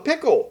a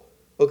pickle,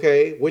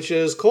 okay, which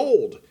is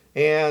cold.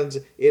 And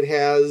it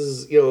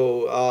has,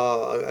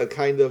 a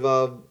kind of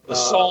the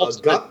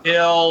salt, the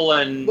dill,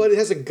 and but it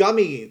has a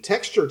gummy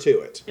texture to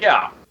it.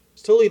 Yeah.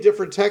 It's totally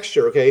different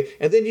texture, okay?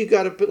 And then you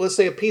got let's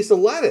say a piece of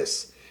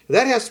lettuce.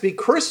 That has to be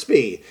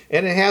crispy,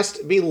 and it has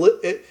to be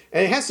and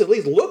it has to at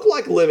least look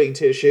like living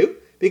tissue,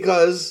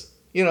 because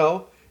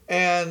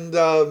and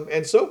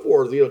so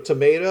forth.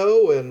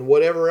 Tomato and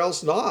whatever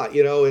else not.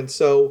 And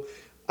so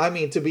I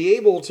mean, to be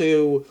able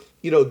to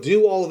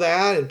do all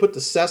that and put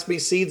the sesame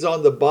seeds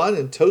on the bun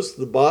and toast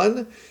the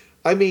bun.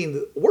 I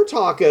mean, we're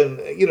talking,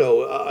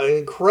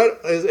 incredible,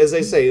 as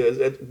they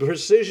say,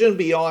 precision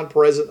beyond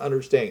present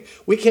understanding.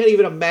 We can't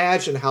even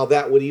imagine how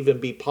that would even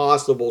be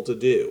possible to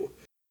do.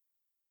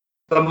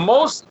 The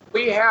most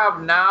we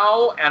have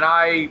now,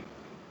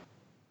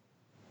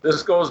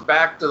 this goes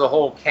back to the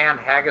whole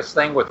canned haggis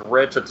thing with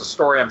Rich. It's a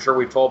story I'm sure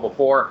we've told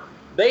before.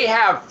 They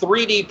have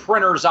 3D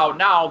printers out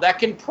now that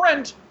can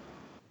print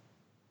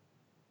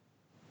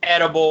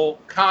edible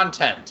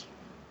content.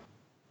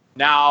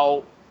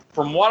 Now,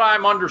 from what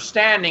I'm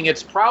understanding,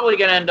 it's probably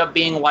going to end up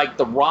being like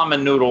the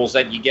ramen noodles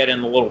that you get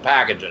in the little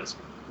packages,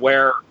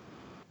 where,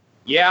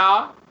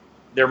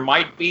 there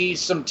might be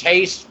some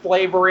taste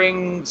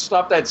flavoring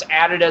stuff that's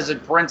added as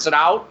it prints it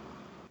out.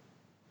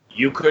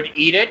 You could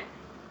eat it.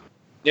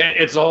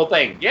 It's the whole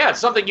thing. Yeah, it's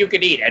something you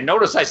could eat. And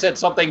notice I said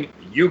something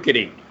you could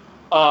eat.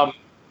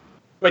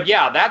 But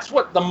yeah, that's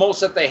what the most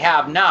that they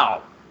have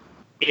now.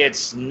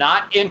 It's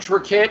not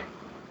intricate.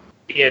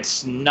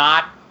 It's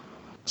not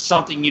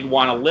something you'd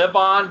want to live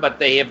on, but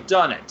they have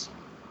done it.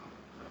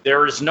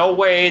 There is no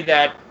way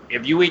that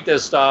if you eat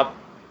this stuff,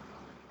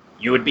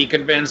 you would be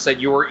convinced that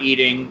you were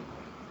eating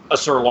a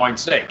sirloin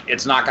steak.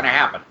 It's not going to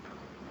happen.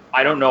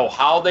 I don't know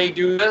how they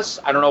do this.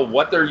 I don't know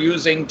what they're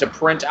using to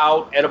print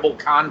out edible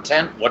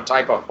content, what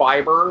type of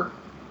fiber.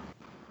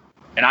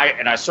 And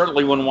I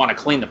certainly wouldn't want to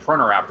clean the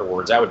printer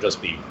afterwards. That would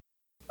just be...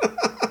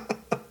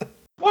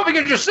 Well,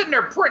 because you're sitting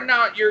there printing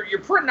out, you're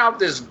printing out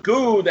this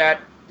goo that,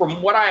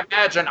 from what I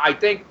imagine, I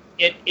think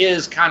it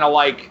is kind of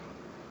like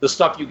the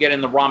stuff you get in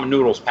the ramen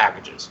noodles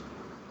packages.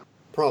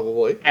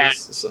 Probably.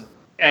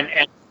 And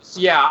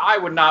yeah, I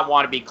would not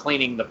want to be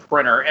cleaning the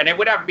printer, and it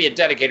would have to be a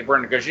dedicated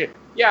printer, because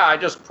I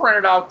just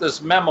printed out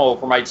this memo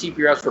for my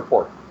TPS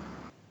report.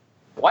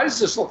 Why does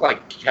this look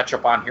like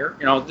ketchup on here?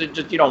 You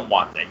don't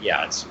want that.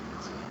 Yeah,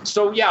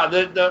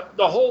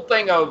 the whole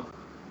thing of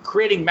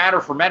creating matter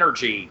from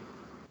energy.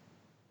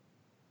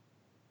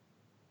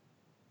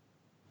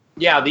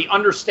 Yeah, the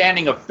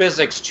understanding of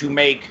physics to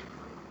make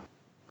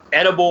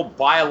edible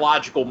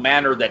biological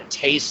matter that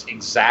tastes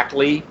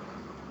exactly.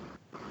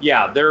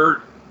 Yeah,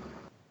 they're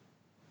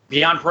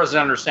beyond present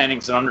understanding.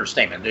 It's an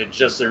understatement. It's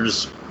just,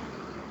 there's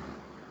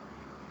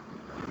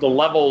the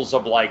levels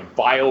of like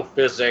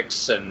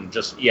biophysics and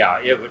just,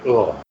 it would,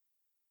 ugh.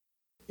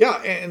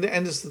 Yeah, and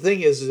the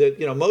thing is that,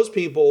 most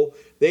people,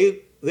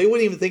 they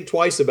wouldn't even think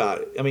twice about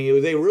it. I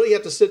mean, they really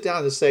have to sit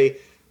down and say,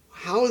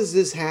 how is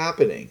this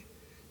happening?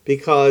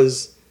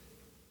 Because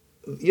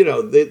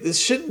this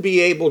shouldn't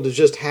be able to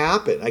just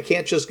happen. I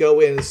can't just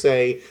go in and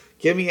say,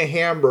 give me a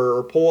hamburger,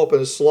 or pull up in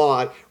a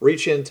slot,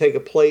 reach in and take a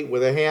plate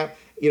with a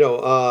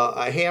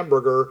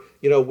hamburger,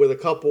 with a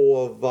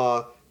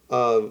couple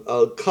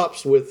of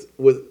cups with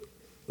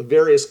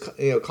various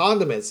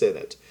condiments in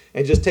it,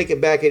 and just take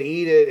it back and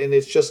eat it, and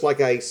it's just like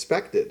I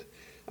expected.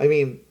 I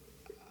mean,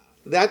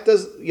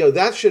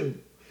 that should,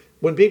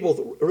 when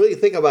people really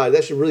think about it,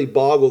 that should really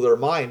boggle their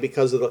mind,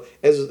 because of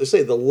as they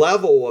say, the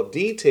level of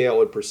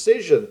detail and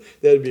precision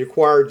that would be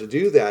required to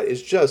do that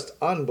is just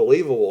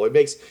unbelievable. It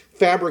makes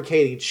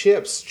fabricating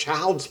chips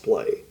child's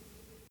play.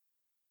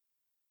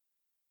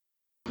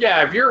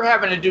 Yeah, if you're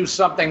having to do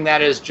something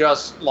that is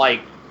just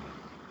like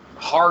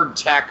hard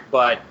tech,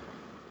 but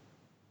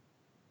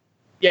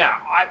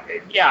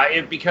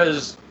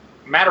because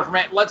matter from,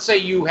 let's say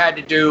you had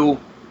to do,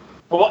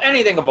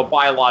 anything of a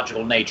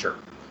biological nature.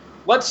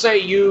 Let's say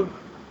you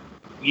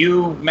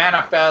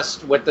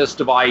manifest with this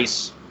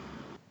device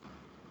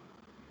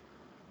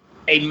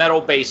a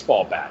metal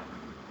baseball bat,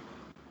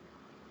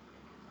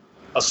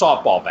 a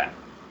softball bat.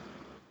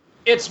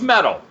 It's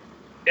metal.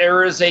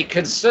 There is a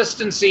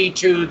consistency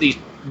to the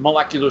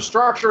molecular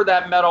structure of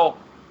that metal.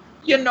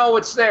 You know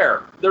it's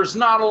there. There's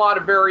not a lot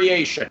of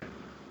variation.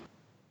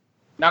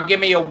 Now give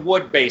me a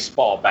wood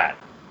baseball bat.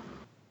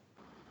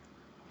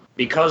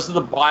 Because of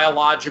the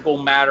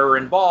biological matter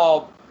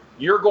involved,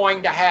 it's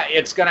going to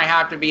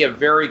have to be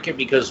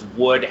because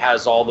wood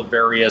has all the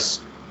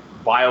various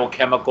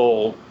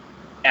biochemical,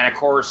 and of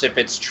course, if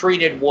it's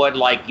treated wood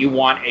like you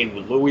want a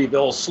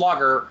Louisville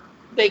Slugger,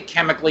 they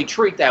chemically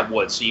treat that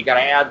wood. So you got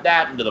to add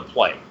that into the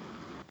play.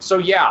 So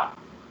yeah,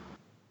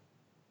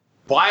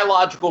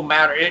 biological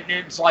matter,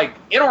 it's like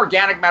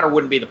inorganic matter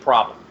wouldn't be the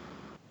problem.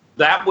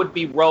 That would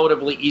be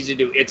relatively easy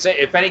to do.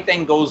 If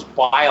anything goes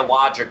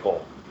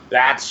biological,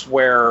 that's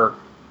where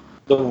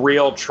the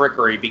real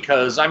trickery,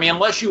 because I mean,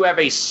 unless you have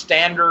a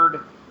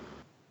standard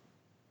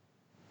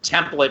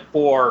template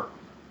for,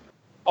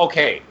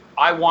 okay,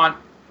 I want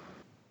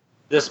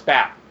this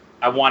bat,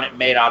 I want it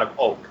made out of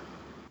oak.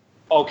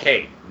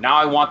 Okay, now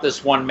I want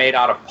this one made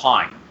out of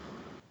pine,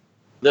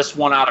 this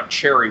one out of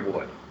cherry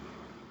wood.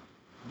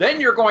 Then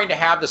you're going to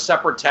have the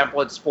separate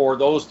templates for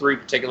those 3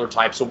 particular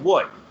types of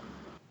wood.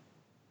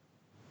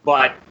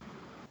 But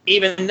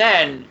even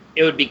then,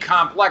 it would be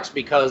complex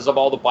because of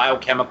all the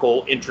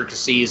biochemical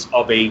intricacies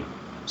of a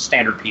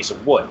standard piece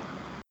of wood.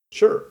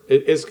 Sure.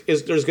 There's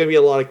going to be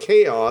a lot of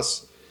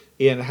chaos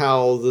in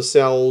how the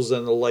cells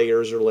and the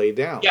layers are laid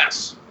down.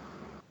 Yes.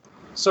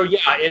 So yeah,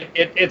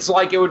 it's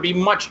like it would be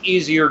much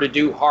easier to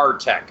do hard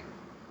tech.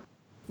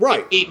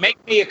 Right.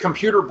 Make me a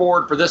computer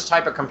board for this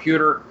type of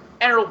computer,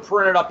 and it'll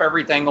print it up,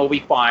 everything will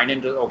be fine,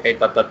 and okay,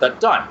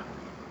 done.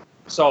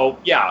 So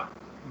yeah,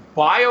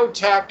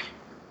 biotech,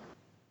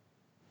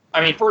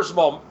 I mean, first of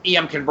all,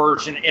 EM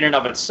conversion in and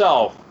of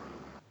itself,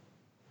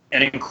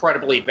 an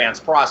incredibly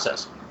advanced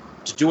process.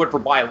 To do it for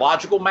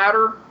biological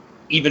matter,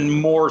 even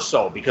more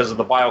so because of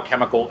the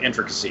biochemical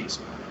intricacies.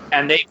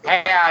 And they've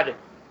had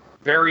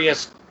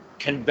various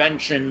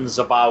conventions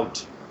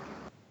about,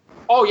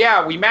 oh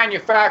yeah, we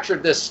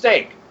manufactured this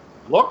steak.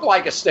 Looked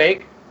like a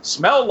steak,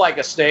 smelled like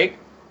a steak,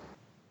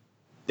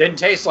 didn't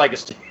taste like a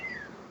steak.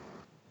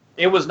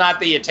 It was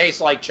not it tastes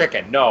like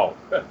chicken, no.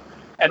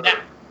 And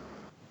that,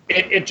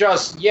 it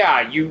just,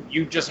 yeah,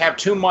 you just have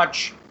too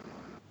much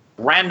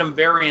random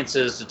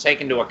variances to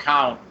take into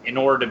account in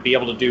order to be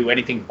able to do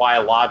anything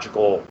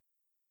biological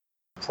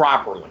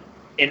properly.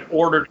 In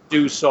order to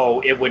do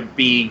so, it would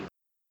be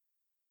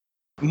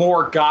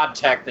more God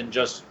tech than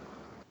just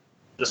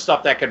the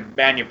stuff that could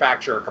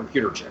manufacture a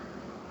computer chip.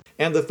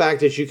 And the fact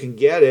that you can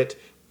get it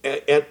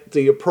at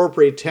the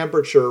appropriate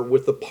temperature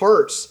with the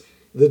parts,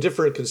 the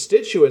different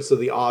constituents of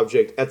the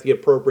object at the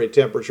appropriate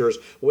temperatures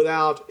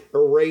without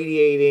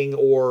irradiating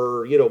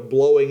or,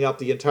 blowing up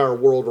the entire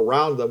world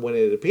around them when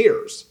it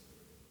appears.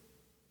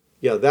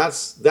 Yeah,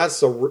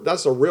 that's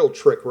a real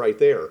trick right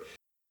there.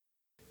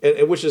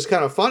 And which is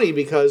kind of funny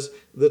because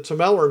the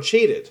Tamelan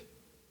cheated.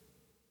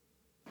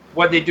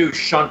 What they do,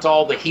 shunt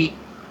all the heat,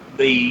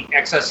 the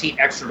excess heat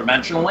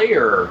extra-dimensionally,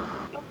 or?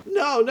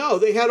 No,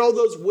 they had all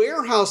those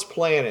warehouse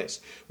planets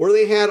where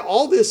they had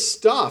all this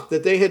stuff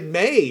that they had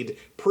made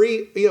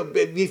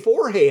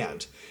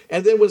beforehand.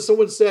 And then when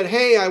someone said,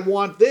 hey, I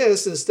want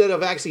this, instead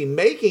of actually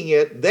making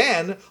it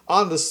then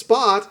on the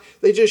spot,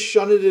 they just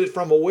shunted it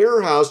from a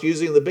warehouse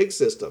using the big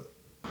system.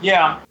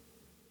 Yeah.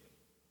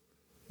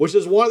 Which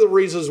is one of the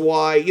reasons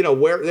why,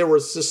 where there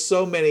was just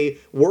so many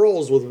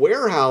worlds with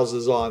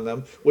warehouses on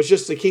them, was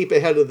just to keep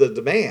ahead of the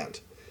demand.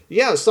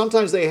 Yeah,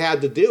 sometimes they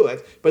had to do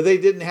it, but they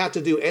didn't have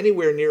to do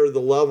anywhere near the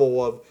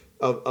level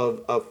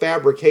of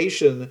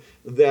fabrication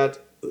that,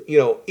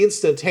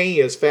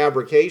 instantaneous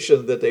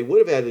fabrication that they would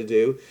have had to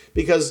do,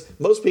 because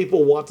most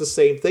people want the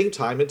same thing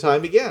time and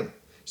time again.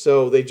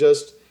 So they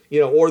just,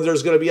 or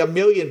there's going to be a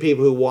million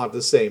people who want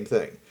the same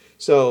thing.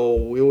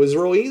 So it was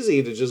real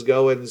easy to just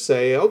go and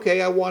say,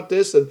 okay, I want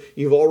this, and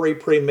you've already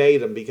pre-made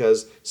them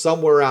because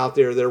somewhere out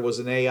there was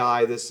an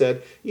AI that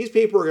said, these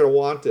people are going to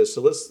want this,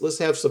 so let's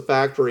have some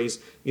factories,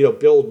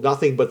 build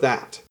nothing but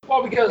that.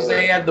 Well, because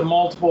they had the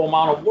multiple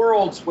amount of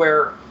worlds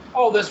where,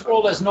 this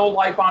world has no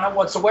life on it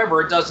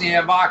whatsoever, it doesn't even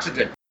have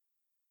oxygen.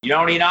 You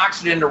don't need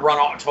oxygen to run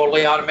a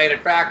totally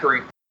automated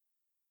factory.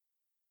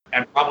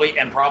 And probably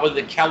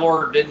the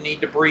Keller didn't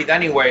need to breathe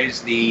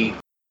anyways,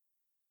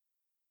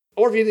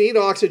 Or if you need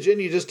oxygen,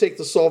 you just take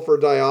the sulfur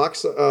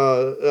dioxide,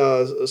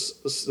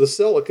 the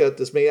silicate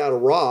that's made out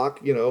of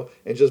rock,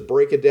 and just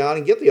break it down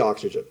and get the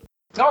oxygen.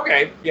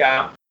 Okay,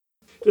 yeah.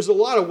 There's a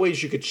lot of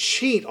ways you could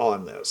cheat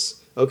on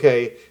this,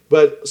 okay?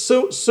 But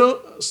so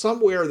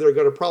somewhere they're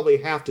going to probably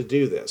have to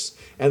do this.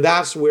 And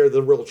that's where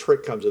the real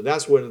trick comes in.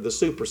 That's when the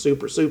super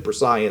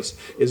science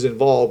is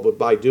involved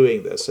by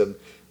doing this. And,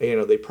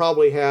 they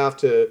probably have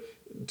to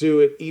do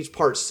it each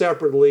part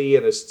separately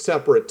in a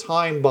separate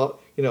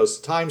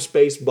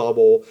time-space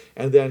bubble,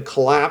 and then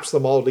collapse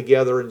them all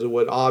together into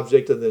an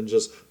object, and then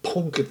just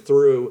punk it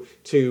through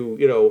to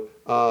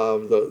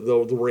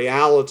the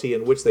reality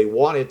in which they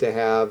want it to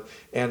have.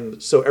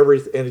 And so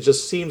and it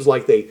just seems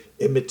like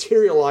it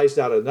materialized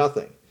out of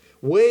nothing,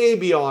 way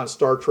beyond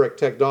Star Trek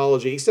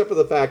technology, except for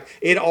the fact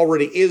it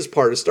already is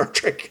part of Star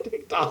Trek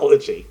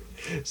technology.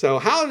 So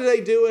how are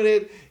they doing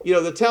it? You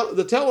know, the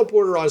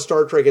teleporter on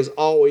Star Trek has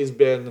always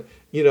been,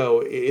 you know,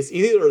 it's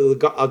either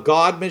a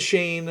god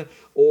machine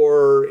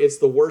or it's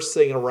the worst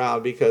thing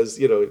around because,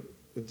 you know,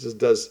 it just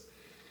does,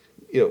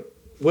 you know,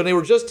 when they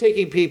were just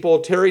taking people,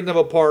 tearing them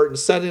apart and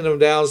sending them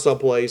down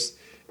someplace,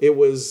 it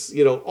was,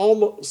 you know,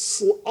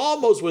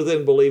 almost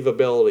within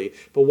believability.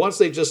 But once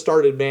they just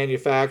started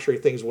manufacturing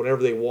things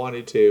whenever they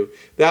wanted to,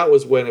 that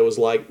was when it was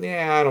like,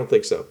 nah, I don't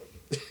think so.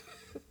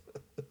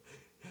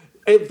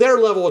 At their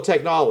level of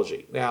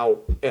technology. Now,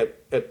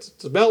 at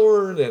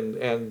Melbourne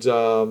and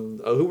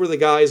who were the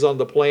guys on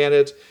the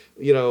planet,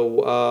 you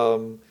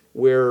know,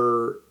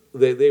 where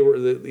they were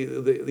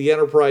the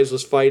Enterprise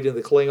was fighting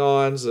the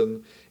Klingons,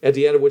 and at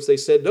the end of which they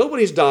said,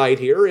 nobody's died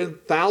here in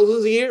thousands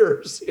of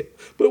years,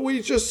 but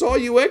we just saw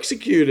you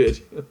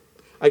executed.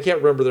 I can't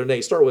remember their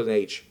name. Start with an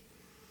H.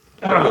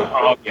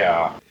 Oh,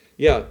 yeah.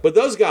 Yeah, but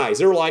those guys,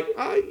 they're like,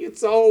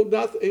 it's all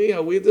nothing. You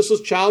know, this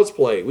was child's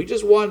play. We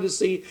just wanted to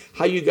see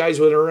how you guys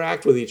would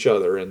interact with each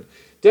other, and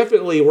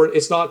definitely,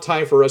 it's not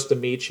time for us to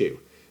meet you.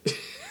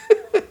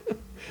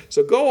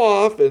 So go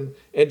off and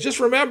just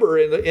remember,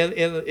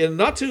 in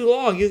not too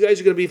long, you guys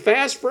are going to be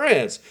fast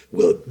friends.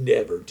 We'll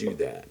never do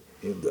that.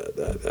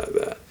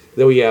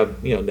 Then we have,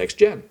 you know, Next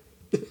Gen.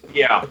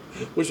 Yeah.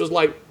 Which was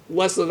like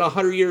less than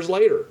 100 years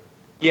later.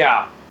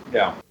 Yeah.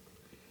 Yeah.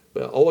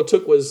 Well, all it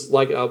took was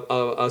like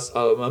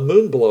a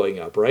moon blowing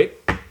up, right?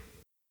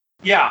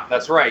 Yeah,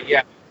 that's right.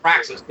 Yeah.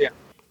 Praxis. Yeah.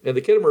 And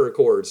the Khitomer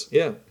Accords.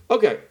 Yeah.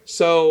 Okay.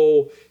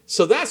 So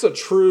that's a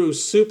true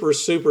super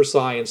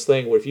science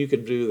thing if you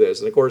can do this.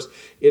 And of course,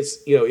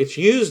 it's, you know, it's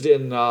used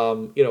in,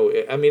 you know,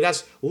 I mean,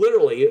 that's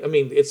literally, I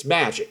mean, it's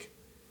magic.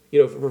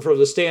 You know, from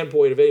the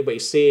standpoint of anybody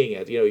seeing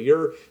it, you know,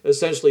 you're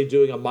essentially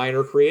doing a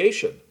minor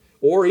creation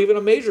or even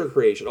a major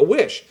creation, a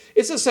wish.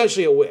 It's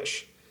essentially a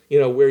wish, you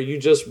know, where you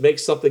just make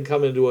something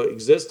come into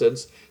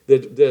existence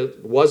that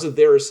wasn't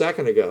there a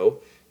second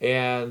ago.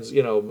 And,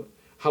 you know,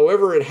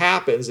 however it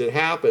happens,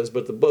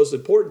 but the most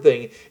important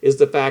thing is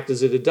the fact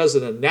is that it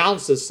doesn't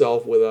announce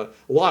itself with a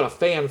lot of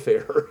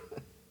fanfare.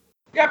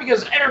 Yeah,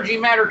 because energy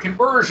matter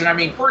conversion, I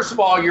mean, first of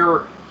all,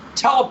 you're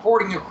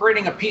teleporting, you're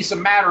creating a piece of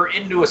matter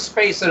into a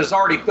space that is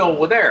already filled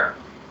with air.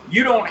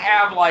 You don't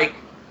have, like,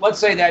 let's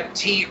say that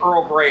tea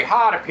Earl Grey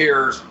hot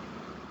appears.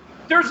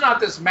 There's not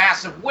this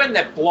massive wind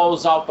that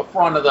blows out the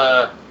front of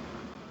the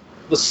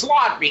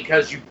slot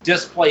because you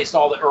displaced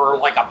all the, or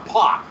like a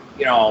pop,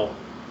 you know,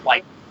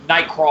 like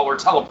Nightcrawler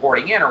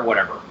teleporting in or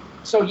whatever.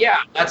 So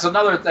yeah, that's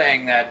another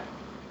thing that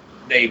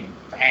they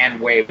hand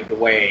waved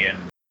away. And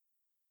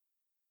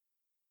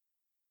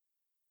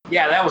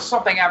yeah, that was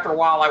something after a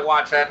while I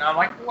watched that and I'm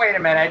like, wait a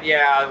minute,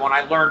 yeah, when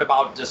I learned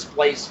about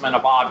displacement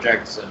of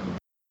objects, and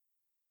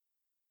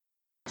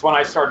it's when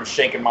I started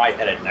shaking my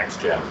head at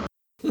Next Gen.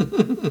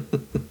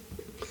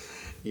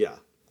 Yeah.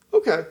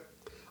 Okay.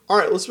 All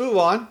right, let's move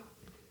on.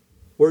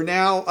 We're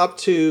now up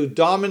to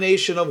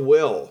domination of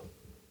will.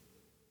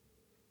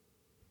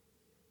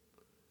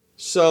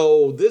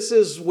 So this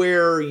is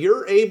where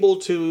you're able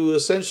to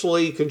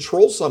essentially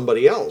control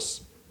somebody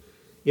else,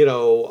 you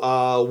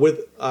know,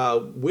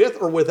 with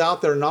or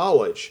without their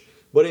knowledge,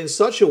 but in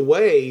such a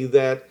way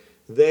that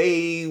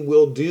they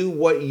will do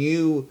what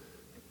you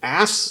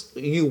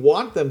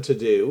want them to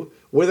do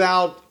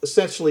without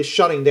essentially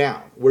shutting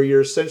down, where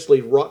you're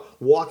essentially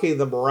walking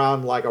them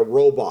around like a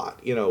robot.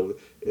 You know,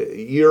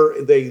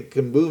 they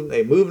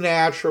move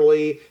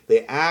naturally,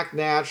 they act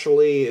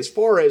naturally. As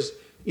far as,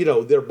 you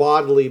know, their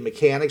bodily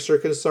mechanics are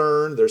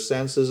concerned, their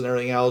senses and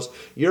everything else,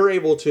 you're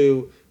able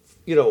to,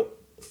 you know,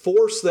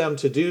 force them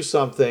to do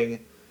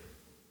something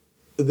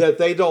that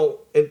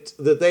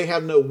they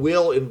have no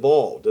will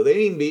involved.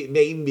 They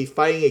may even be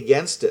fighting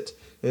against it,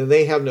 and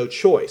they have no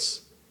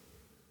choice.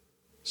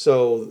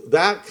 So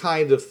that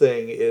kind of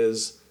thing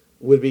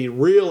would be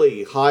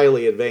really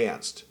highly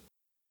advanced.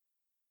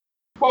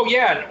 Well,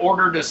 yeah, in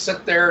order to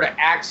sit there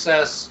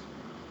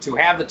to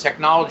have the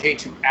technology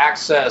to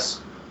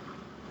access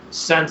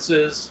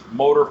senses,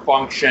 motor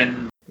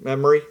function,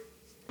 memory.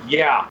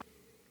 Yeah.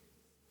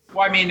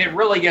 Well, I mean, it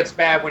really gets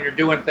bad when you're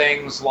doing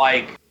things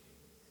like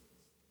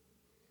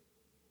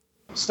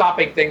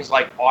stopping things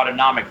like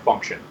autonomic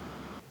function,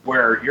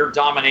 where your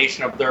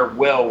domination of their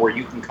will, where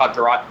you can cut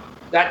their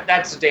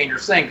that's a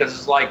dangerous thing, because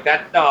it's like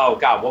that. Oh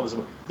God, what was it?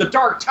 The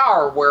Dark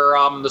Tower, where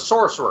the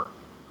sorcerer,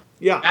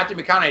 Matthew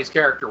McConaughey's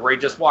character, where he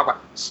just walked by,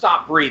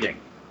 stop breathing,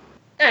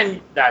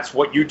 and that's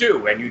what you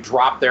do, and you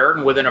drop there,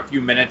 and within a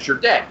few minutes you're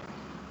dead.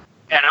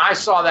 And I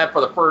saw that for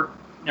the first,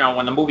 you know,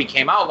 when the movie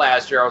came out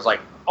last year, I was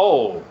like,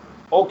 oh,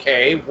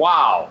 okay,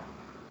 wow.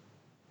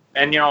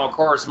 And, you know, of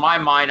course, in my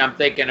mind, I'm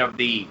thinking of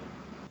the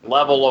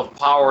level of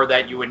power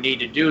that you would need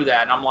to do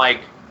that. And I'm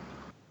like,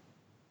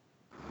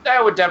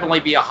 that would definitely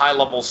be a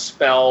high-level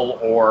spell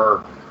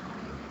or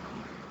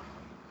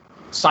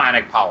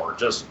psionic power,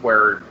 just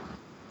where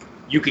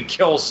you could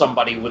kill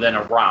somebody within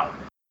a round.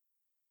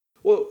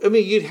 Well, I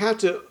mean, you'd have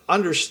to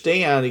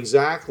understand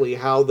exactly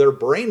how their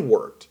brain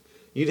worked.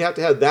 You'd have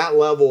to have that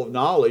level of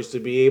knowledge to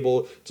be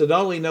able to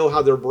not only know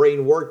how their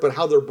brain worked, but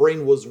how their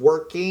brain was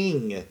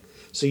working.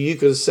 so you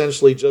could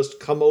essentially just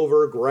come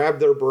over, grab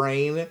their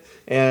brain,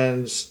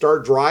 and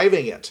start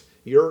driving it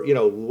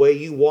the way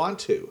you want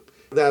to.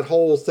 That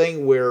whole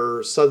thing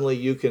where suddenly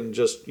you can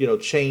just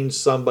change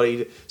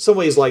somebody.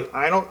 Somebody's like,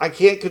 I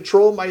can't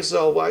control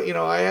myself. I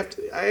have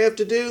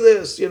to do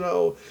this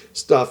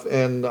stuff,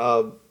 and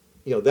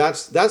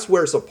that's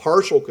where it's a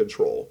partial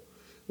control,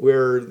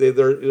 where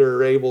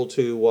they're able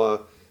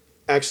to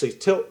actually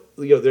tilt.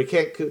 They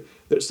can't.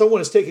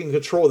 Someone is taking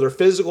control of their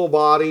physical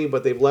body,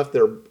 but they've left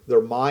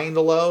their mind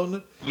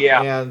alone.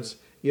 Yeah. And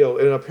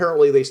and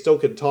apparently they still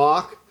can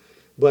talk,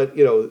 but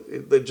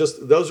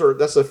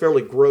that's a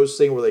fairly gross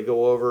thing where they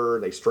go over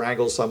and they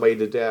strangle somebody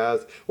to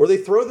death, or they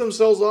throw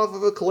themselves off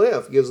of a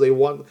cliff because they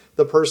want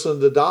the person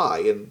to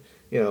die, and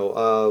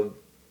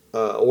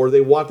or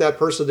they want that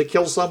person to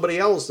kill somebody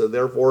else and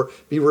therefore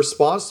be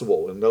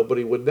responsible, and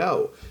nobody would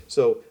know.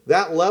 So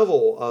that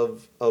level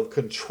of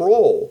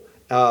control.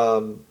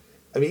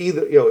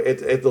 Either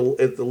at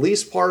the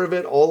least part of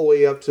it, all the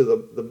way up to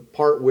the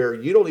part where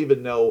you don't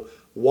even know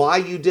why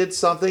you did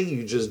something,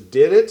 you just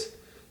did it,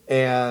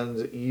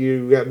 and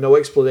you have no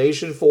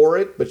explanation for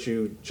it, but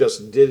you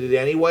just did it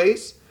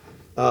anyways,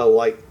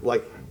 like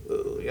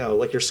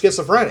you're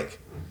schizophrenic,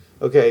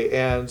 okay,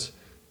 and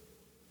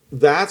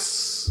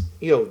that's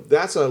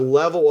a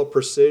level of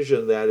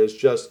precision that is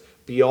just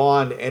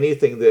beyond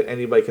anything that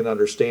anybody can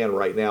understand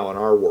right now in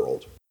our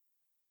world.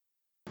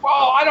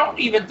 Well, I don't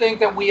even think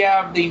that we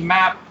have the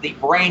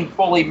brain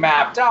fully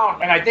mapped out.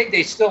 And I think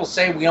they still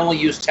say we only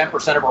use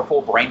 10% of our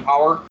full brain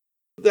power.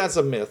 That's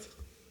a myth.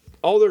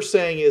 All they're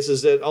saying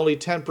is that only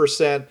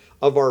 10%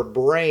 of our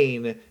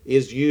brain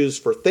is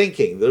used for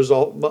thinking.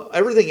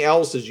 Everything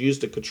else is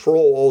used to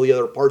control all the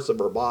other parts of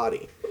our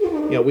body.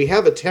 We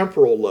have a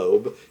temporal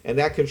lobe, and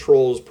that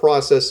controls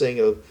processing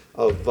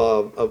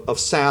of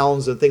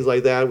sounds and things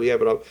like that. We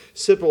have a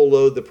occipital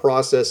lobe that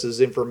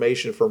processes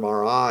information from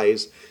our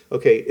eyes.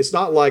 Okay, it's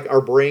not like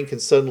our brain can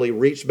suddenly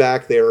reach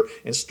back there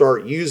and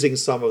start using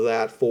some of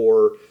that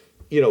for,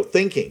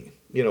 thinking,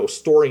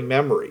 storing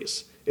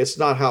memories. It's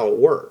not how it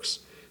works.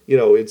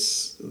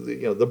 It's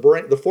the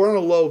brain, the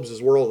frontal lobes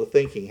is where all the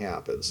thinking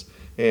happens,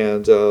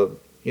 and there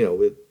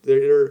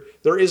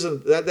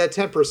isn't that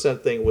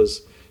 10% thing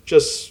was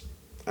just.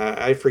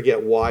 I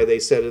forget why they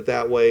said it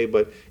that way,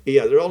 but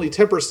yeah, there only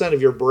 10%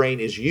 of your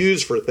brain is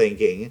used for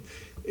thinking,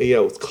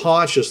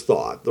 conscious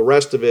thought. The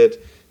rest of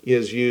it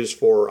is used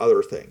for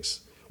other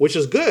things, which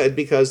is good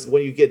because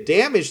when you get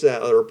damage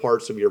to other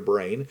parts of your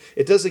brain,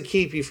 it doesn't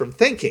keep you from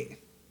thinking.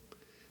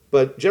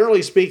 But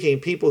generally speaking,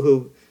 people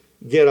who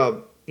get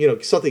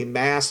something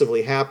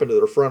massively happen to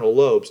their frontal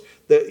lobes,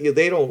 that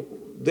they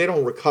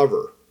don't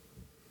recover,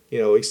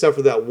 except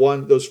for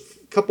those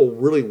couple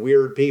really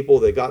weird people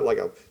that got like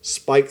a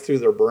spike through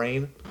their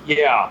brain.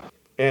 Yeah.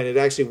 And it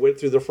actually went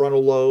through the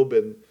frontal lobe,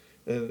 and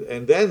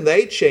then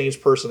they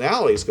changed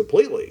personalities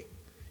completely,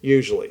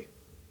 usually.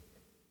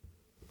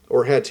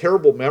 Or had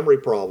terrible memory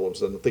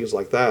problems and things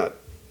like that.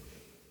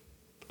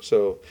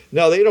 So,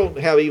 no, they don't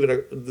have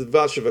even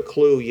much of a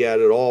clue yet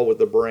at all with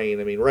the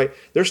brain. I mean, right?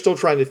 They're still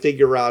trying to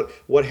figure out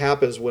what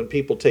happens when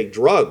people take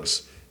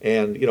drugs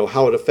and,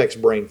 how it affects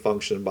brain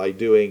function by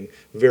doing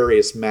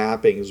various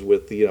mappings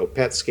with,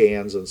 PET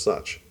scans and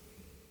such.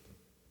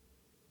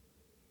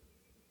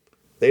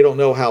 They don't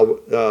know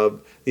how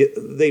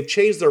they've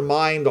changed their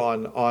mind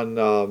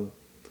on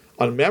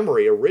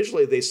memory.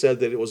 Originally, they said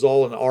that it was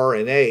all in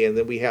RNA, and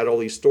then we had all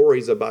these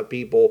stories about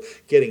people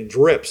getting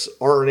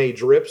RNA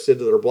drips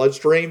into their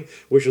bloodstream,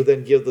 which would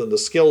then give them the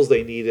skills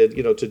they needed,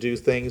 to do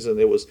things, and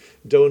it was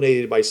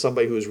donated by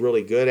somebody who was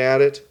really good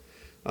at it.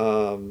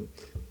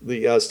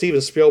 The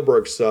Steven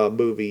Spielberg's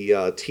movie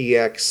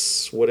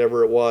TX,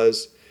 whatever it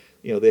was,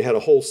 they had a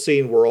whole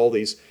scene where all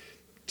these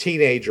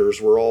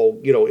teenagers were all,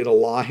 in a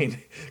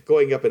line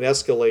going up an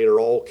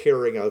escalator, all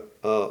carrying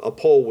a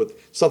pole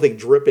with something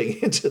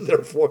dripping into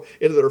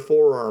their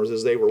forearms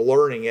as they were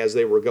learning as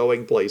they were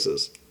going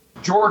places.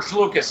 George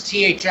Lucas,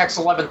 THX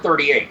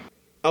 1138.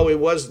 Oh, it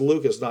was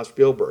Lucas, not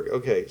Spielberg.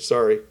 Okay,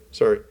 sorry.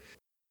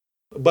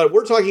 But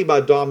we're talking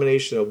about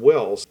domination of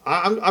wills.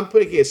 I'm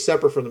putting it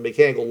separate from the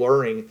mechanical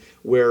learning,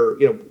 where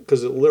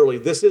because literally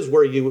this is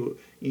where you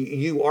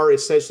are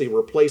essentially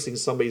replacing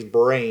somebody's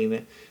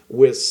brain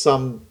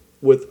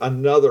with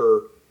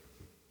another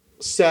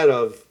set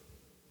of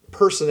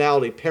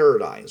personality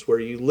paradigms, where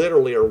you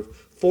literally are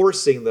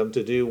forcing them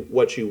to do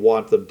what you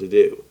want them to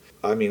do.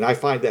 I mean, I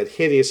find that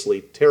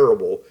hideously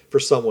terrible for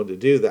someone to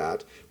do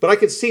that, but I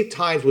can see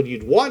times when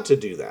you'd want to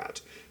do that.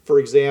 For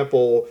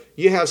example,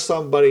 you have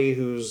somebody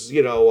who's,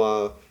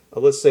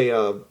 let's say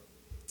a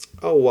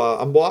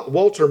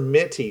Walter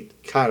Mitty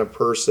kind of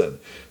person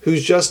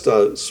who's just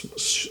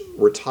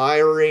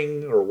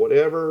retiring or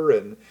whatever,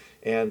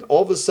 and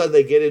all of a sudden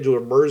they get into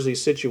an emergency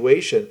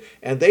situation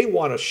and they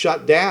want to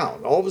shut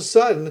down. All of a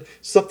sudden,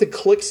 something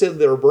clicks in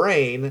their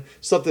brain,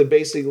 something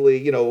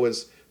basically,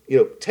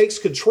 takes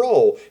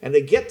control, and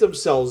they get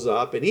themselves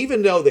up, and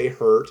even though they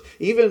hurt,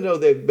 even though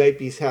they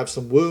maybe have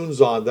some wounds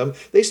on them,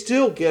 they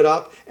still get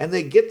up and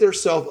they get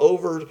themselves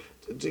over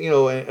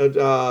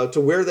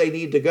to where they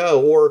need to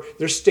go, or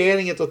they're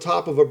standing at the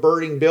top of a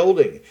burning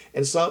building,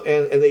 and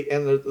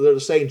they're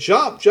saying,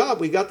 jump,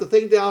 we got the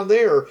thing down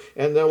there,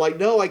 and they're like,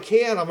 no, I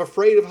can't, I'm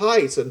afraid of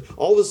heights, and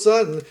all of a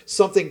sudden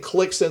something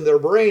clicks in their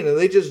brain, and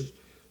they just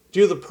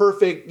do the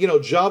perfect,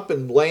 jump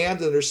and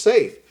land, and they're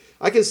safe.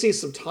 I can see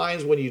some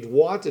times when you'd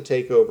want to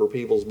take over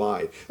people's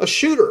mind. A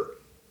shooter,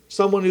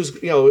 someone who's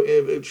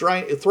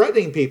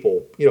threatening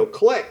people,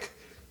 click,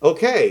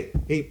 okay,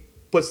 he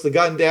puts the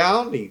gun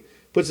down, he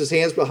puts his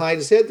hands behind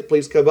his head, the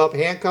police come up,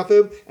 handcuff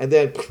him, and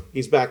then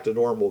he's back to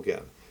normal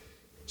again.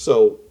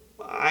 So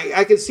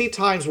I can see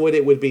times when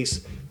it would be,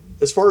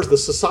 as far as the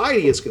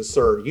society is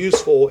concerned,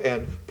 useful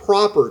and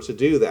proper to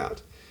do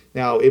that.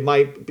 Now, it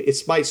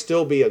might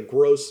still be a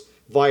gross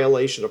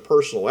violation of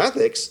personal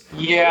ethics.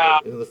 Yeah.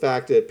 And the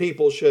fact that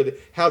people should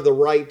have the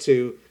right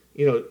to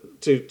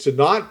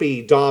not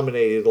be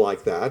dominated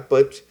like that,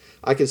 but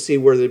I can see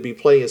where there'd be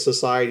plenty of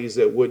societies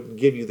that wouldn't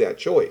give you that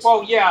choice.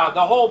 Well, yeah,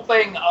 the whole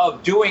thing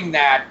of doing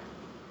that,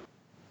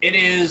 it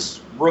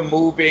is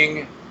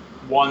removing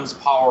one's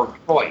power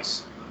of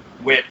choice,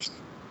 which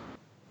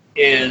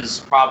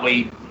is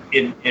probably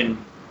and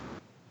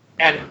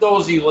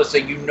those of you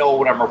listening, you know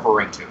what I'm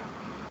referring to.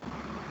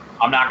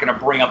 I'm not going to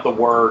bring up the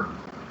word,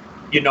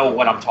 you know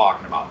what I'm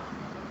talking about.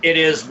 It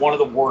is one of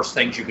the worst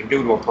things you can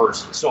do to a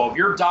person. So if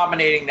you're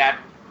dominating that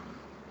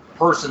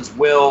person's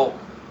will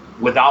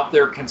without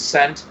their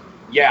consent,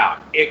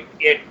 yeah, it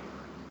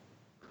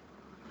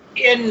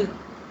in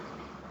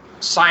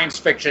science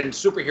fiction,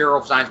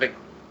 superhero science fiction,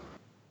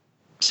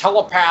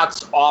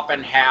 telepaths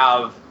often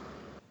have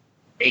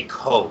a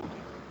code.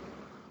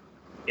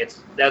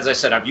 It's, as I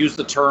said, I've used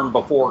the term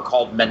before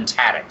called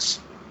mentatics.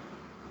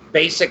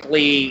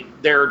 Basically,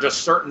 there are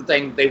just certain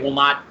things, they will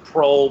not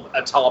probe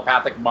a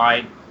telepathic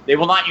mind. They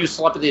will not use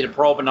telepathy to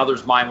probe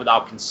another's mind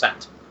without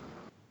consent.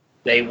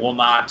 They will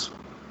not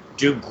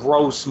do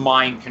gross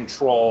mind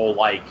control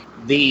like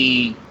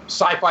the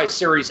sci-fi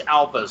series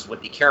Alphas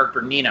with the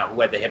character Nina,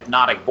 who had the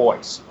hypnotic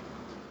voice.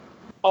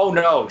 Oh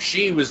no,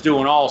 she was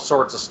doing all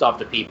sorts of stuff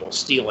to people,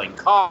 stealing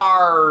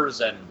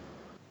cars, and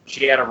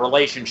she had a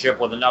relationship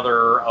with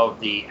another of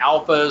the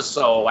Alphas,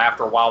 so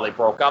after a while they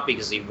broke up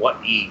because he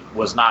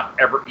was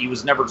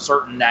never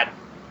certain that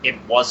it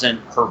wasn't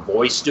her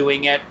voice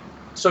doing it.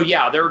 So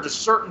yeah, there are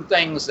just certain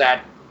things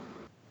that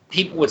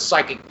people with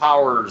psychic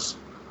powers,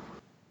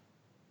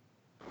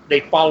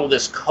 they follow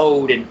this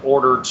code in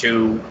order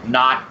to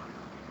not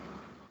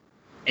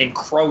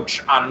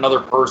encroach on another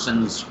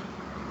person's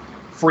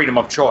freedom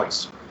of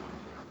choice.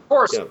 Of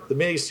course. Yeah, the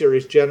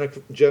miniseries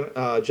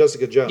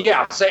Jessica Jones.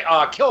 Yeah, say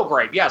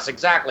Kilgrave. Yes,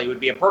 exactly. It would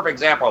be a perfect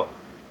example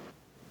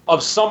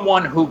of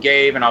someone who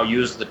gave, and I'll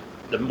use the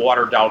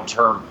watered down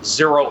term,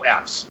 0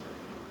 Fs.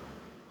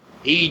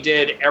 He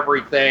did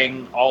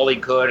everything, all he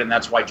could, and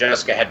that's why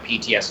Jessica had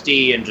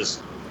PTSD and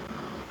just,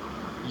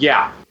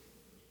 yeah.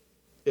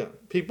 Yeah,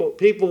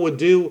 people would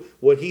do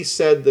what he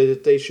said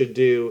that they should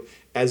do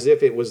as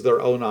if it was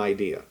their own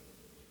idea.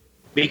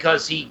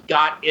 Because he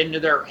got into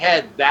their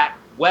head that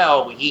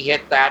well, he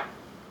hit that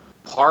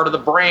part of the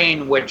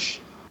brain which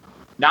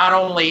not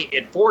only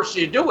it forced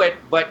you to do it,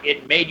 but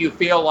it made you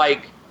feel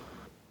like,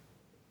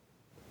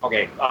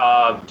 okay,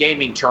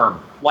 gaming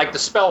term, like the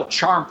spell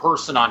charm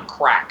person on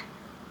crack.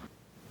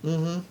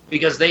 Mm-hmm.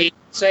 Because they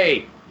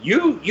say,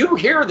 you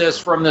hear this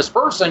from this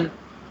person,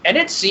 and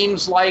it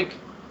seems like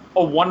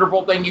a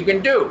wonderful thing you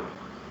can do.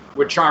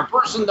 With charm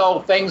person,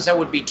 though, things that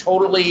would be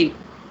totally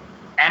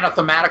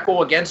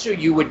anathematical against you,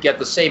 you would get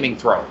the saving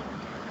throw.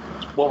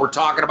 What we're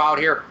talking about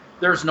here,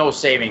 there's no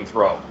saving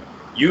throw.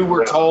 You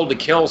were told to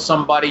kill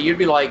somebody, you'd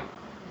be like,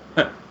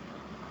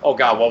 oh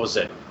God, what was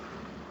it?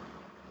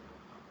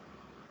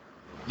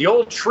 The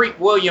old Treat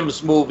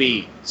Williams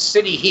movie,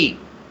 City Heat,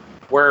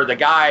 where the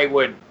guy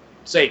would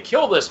say,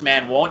 kill this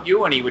man, won't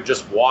you? And he would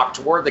just walk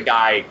toward the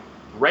guy,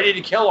 ready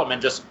to kill him,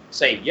 and just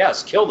say,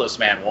 yes, kill this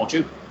man, won't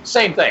you?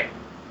 Same thing,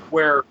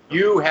 where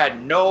you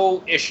had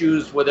no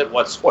issues with it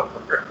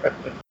whatsoever.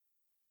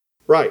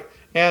 Right.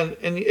 And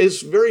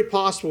it's very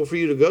possible for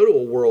you to go to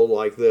a world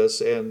like this,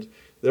 and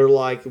they're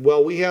like,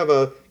 well, we have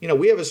a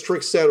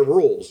strict set of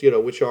rules,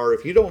 which are,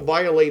 if you don't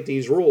violate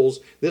these rules,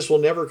 this will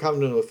never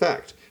come into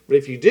effect. But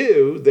if you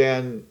do,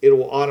 then it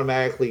will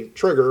automatically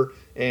trigger,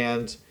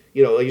 and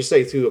like you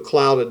say, through a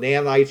cloud of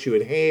nanites you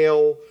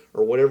inhale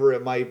or whatever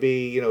it might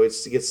be,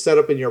 it gets set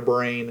up in your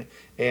brain,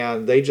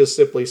 and they just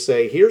simply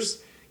say,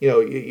 here's,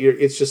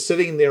 it's just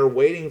sitting there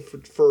waiting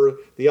for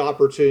the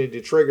opportunity to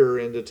trigger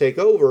and to take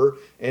over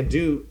and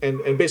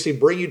basically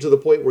bring you to the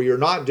point where you're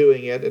not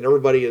doing it, and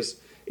everybody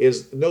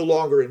is no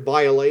longer in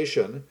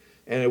violation,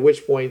 and at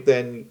which point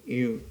then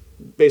you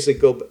basically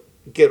go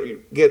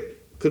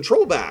get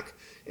control back,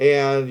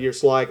 and you're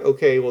just like,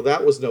 okay, well,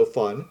 that was no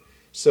fun,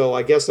 so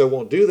I guess I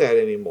won't do that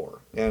anymore,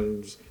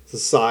 and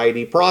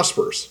society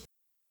prospers.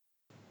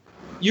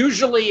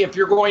 Usually, if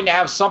you're going to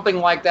have something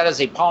like that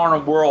as a power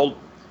in the world,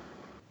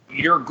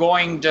 you're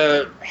going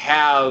to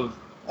have,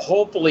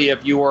 hopefully,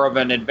 if you are of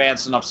an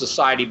advanced enough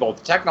society,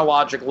 both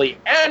technologically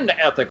and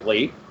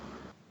ethically,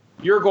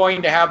 you're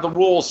going to have the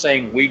rules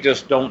saying we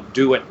just don't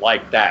do it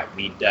like that.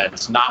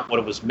 That's not what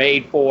it was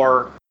made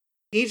for.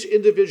 Each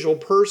individual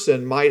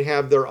person might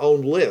have their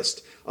own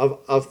list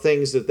of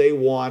things that they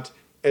want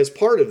as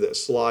part of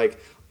this. Like,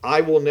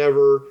 I will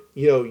never,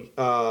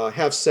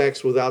 have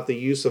sex without the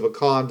use of a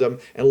condom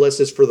unless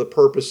it's for the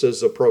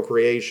purposes of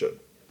procreation.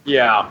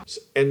 Yeah.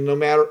 And no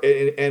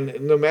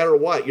matter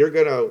what, you're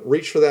going to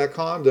reach for that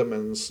condom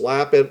and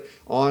slap it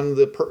on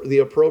the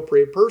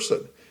appropriate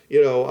person,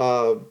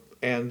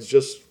 and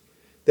just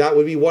that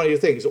would be one of your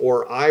things.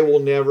 Or I will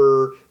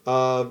never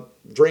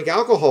drink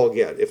alcohol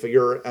again if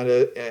you're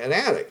an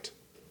addict.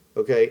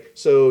 Okay,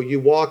 so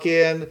you walk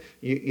in,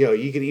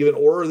 you can even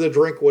order the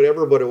drink,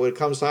 whatever, but when it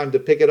comes time to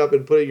pick it up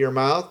and put it in your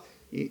mouth,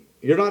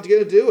 you're not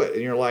going to do it,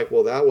 and you're like,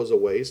 well, that was a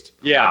waste.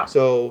 Yeah.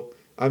 So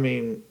I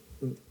mean,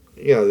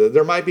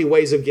 there might be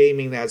ways of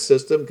gaming that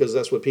system because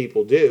that's what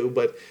people do,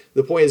 but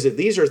the point is that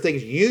these are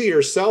things you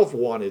yourself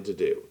wanted to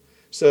do.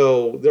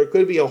 So there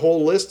could be a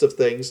whole list of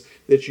things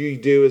that you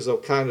do as a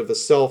kind of a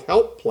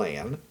self-help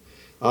plan.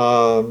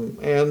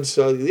 And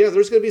so,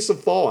 there's going to be some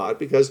fallout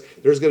because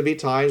there's going to be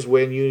times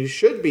when you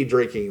should be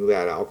drinking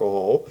that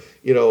alcohol,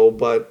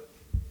 but,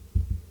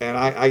 and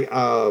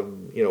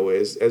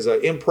as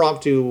an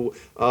impromptu,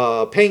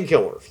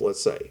 painkiller,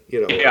 let's say,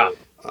 Yeah.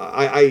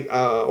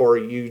 Or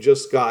you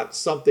just got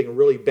something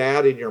really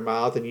bad in your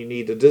mouth and you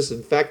need to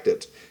disinfect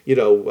it,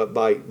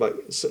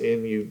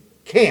 and you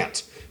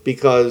can't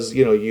because,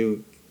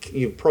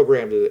 you've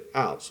programmed it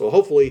out. So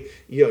hopefully,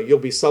 you'll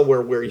be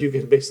somewhere where you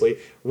can basically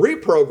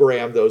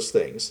reprogram those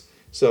things.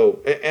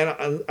 So,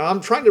 and I'm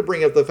trying to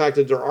bring up the fact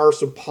that there are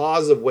some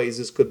positive ways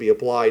this could be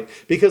applied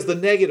because the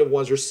negative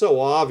ones are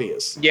so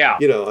obvious. Yeah.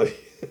 I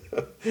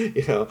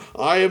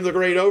am the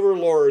great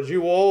overlord.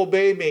 You will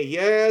obey me.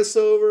 Yes,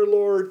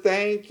 overlord.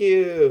 Thank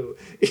you.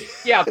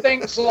 Yeah,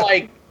 things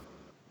like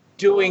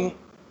doing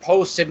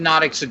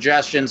post-hypnotic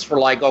suggestions for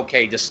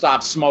to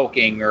stop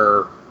smoking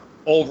or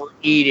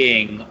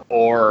overeating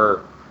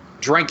or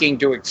drinking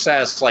to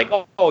excess. Like,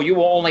 you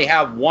will only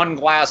have one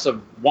glass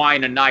of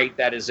wine a night.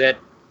 That is it.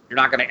 You're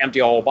not going to empty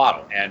a whole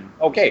bottle. And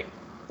okay,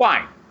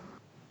 fine.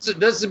 So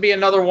this would be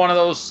another one of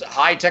those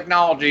high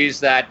technologies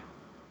that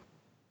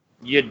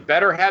you'd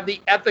better have the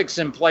ethics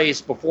in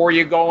place before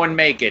you go and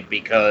make it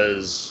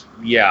because,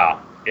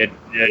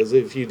 because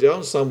if you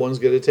don't, someone's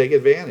going to take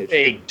advantage.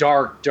 A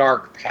dark,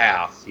 dark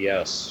path,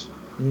 yes.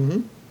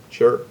 Mm-hmm.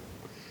 Sure.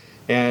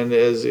 And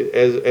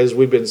as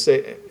we've been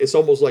saying, it's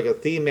almost like a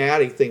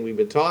thematic thing we've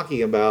been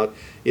talking about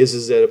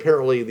is that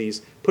apparently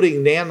these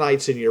putting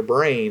nanites in your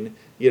brain,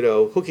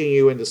 hooking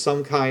you into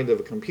some kind of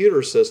a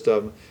computer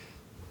system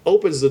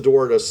opens the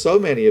door to so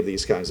many of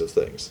these kinds of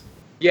things.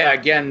 Yeah,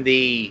 again,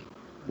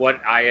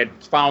 what I had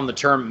found the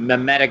term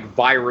mimetic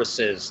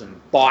viruses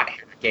and thought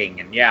hacking,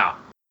 and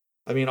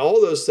I mean,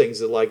 all those things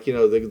that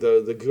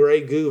the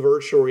gray goo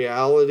virtual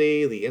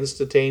reality, the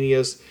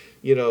instantaneous,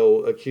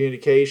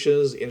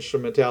 communications,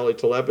 instrumentality,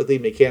 telepathy,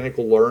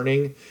 mechanical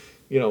learning,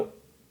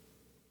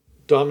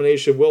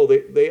 domination will,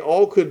 they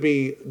all could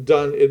be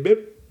done,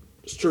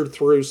 administered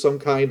through some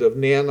kind of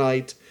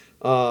nanite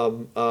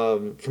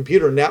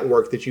computer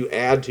network that you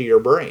add to your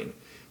brain,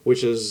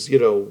 which is,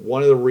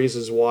 one of the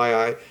reasons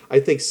why I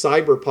think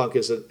cyberpunk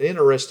is an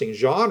interesting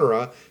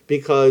genre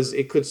because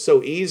it could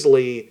so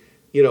easily,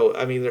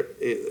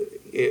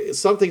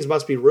 some things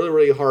must be really,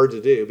 really hard to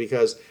do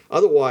because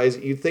otherwise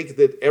you'd think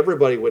that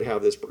everybody would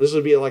have this. This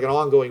would be like an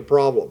ongoing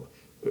problem,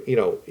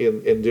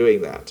 in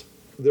doing that.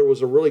 There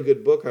was a really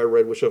good book I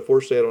read, which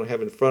unfortunately I don't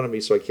have in front of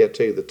me, so I can't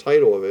tell you the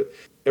title of it.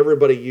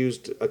 Everybody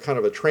used a kind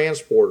of a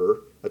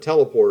transporter, a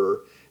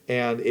teleporter,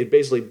 and it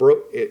basically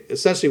broke.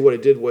 Essentially, what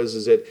it did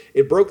was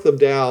it broke them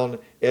down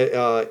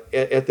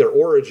at their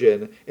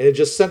origin, and it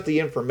just sent the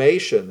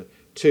information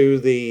to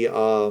the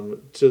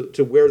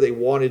to where they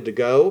wanted to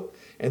go,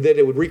 and then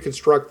it would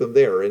reconstruct them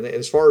there. And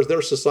as far as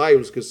their society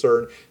was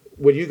concerned,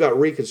 when you got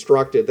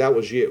reconstructed, that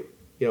was you.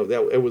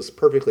 That it was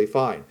perfectly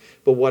fine.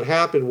 But what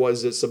happened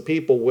was that some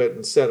people went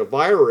and sent a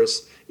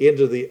virus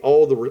into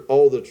all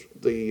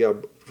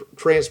the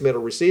transmitter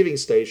receiving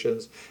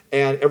stations,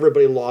 and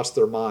everybody lost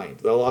their mind.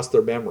 They lost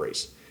their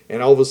memories,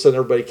 and all of a sudden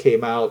everybody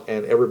came out,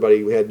 and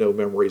everybody had no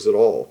memories at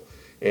all,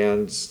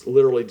 and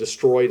literally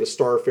destroyed a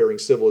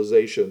starfaring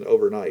civilization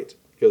overnight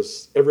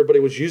because everybody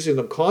was using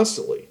them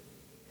constantly,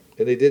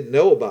 and they didn't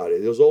know about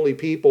it. It was only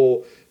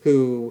people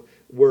who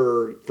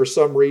were, for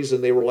some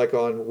reason, they were like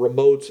on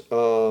remote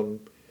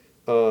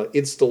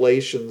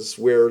installations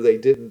where they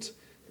didn't,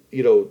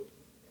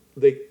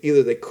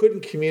 they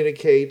couldn't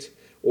communicate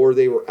or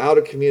they were out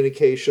of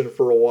communication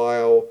for a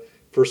while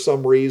for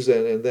some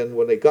reason. And then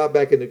when they got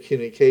back into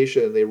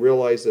communication and they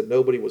realized that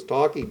nobody was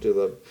talking to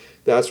them,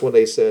 that's when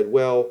they said,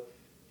 well,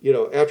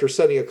 after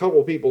sending a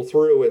couple people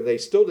through and they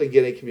still didn't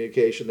get any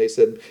communication, they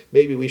said,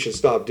 maybe we should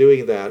stop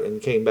doing that,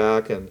 and came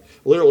back and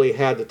literally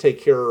had to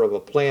take care of a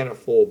planet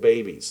full of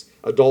babies,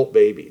 adult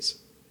babies.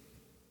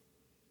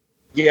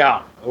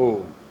 Yeah.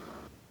 Oh.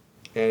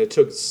 And it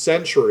took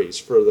centuries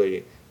for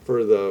the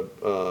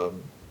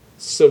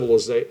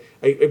civilization,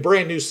 a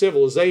brand new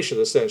civilization,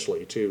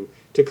 essentially, to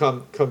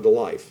come to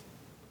life.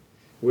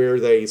 where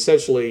they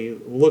essentially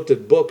looked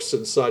at books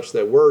and such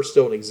that were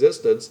still in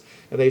existence,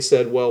 and they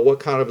said, well, what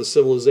kind of a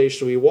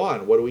civilization do we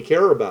want? What do we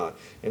care about?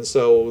 And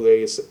so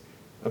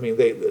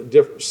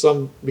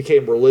some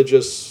became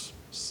religious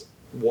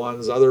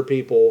ones, other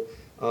people,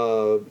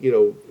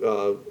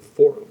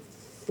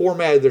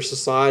 formatted their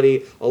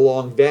society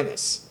along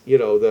Venice,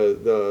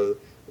 but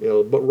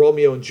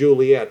Romeo and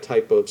Juliet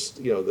type of,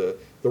 the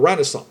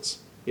Renaissance,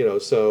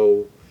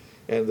 so,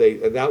 and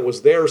that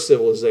was their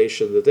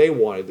civilization that they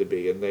wanted to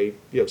be, and they,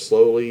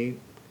 slowly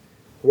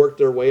worked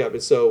their way up.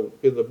 And so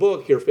in the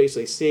book, you're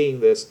basically seeing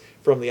this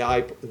from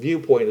the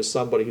viewpoint of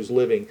somebody who's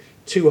living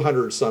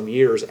 200 some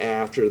years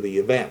after the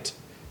event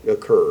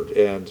occurred,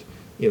 and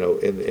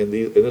and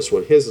this is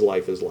what his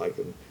life is like.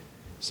 And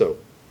so,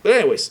 but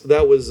anyways,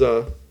 that was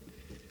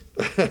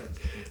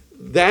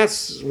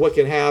that's what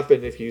can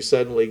happen if you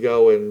suddenly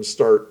go and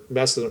start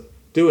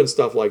doing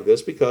stuff like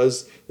this,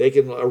 because they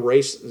can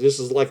erase. This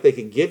is like they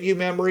can give you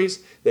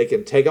memories, they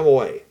can take them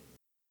away.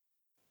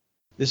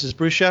 This is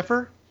Bruce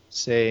Sheffer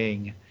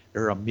saying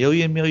there are a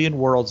million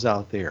worlds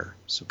out there,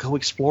 so go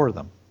explore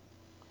them.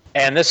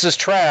 And this is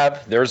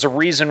Trav. There's a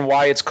reason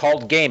why it's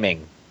called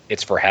gaming.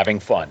 It's for having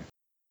fun.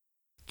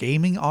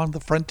 Gaming on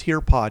the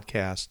Frontier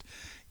podcast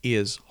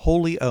is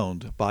wholly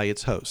owned by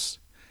its hosts.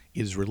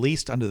 It is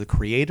released under the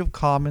Creative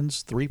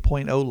Commons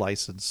 3.0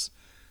 license.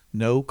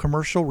 No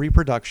commercial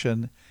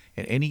reproduction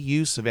and any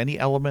use of any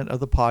element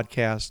of the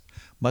podcast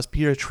must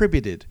be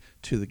attributed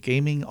to the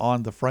Gaming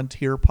on the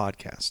Frontier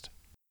podcast.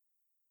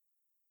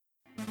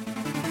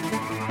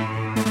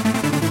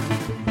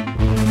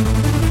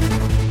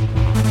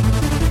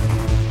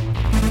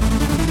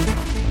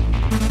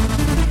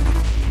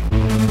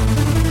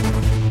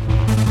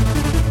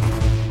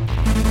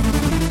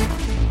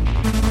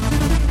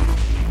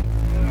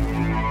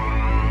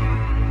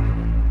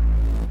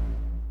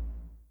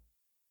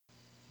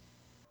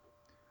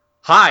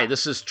 Hi,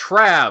 this is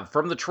Trav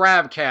from the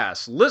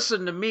Travcast.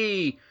 Listen to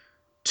me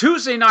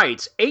Tuesday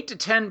nights, 8 to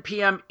 10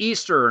 p.m.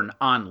 Eastern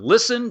on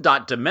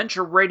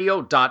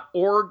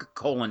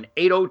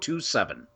listen.dementiaradio.org:8027.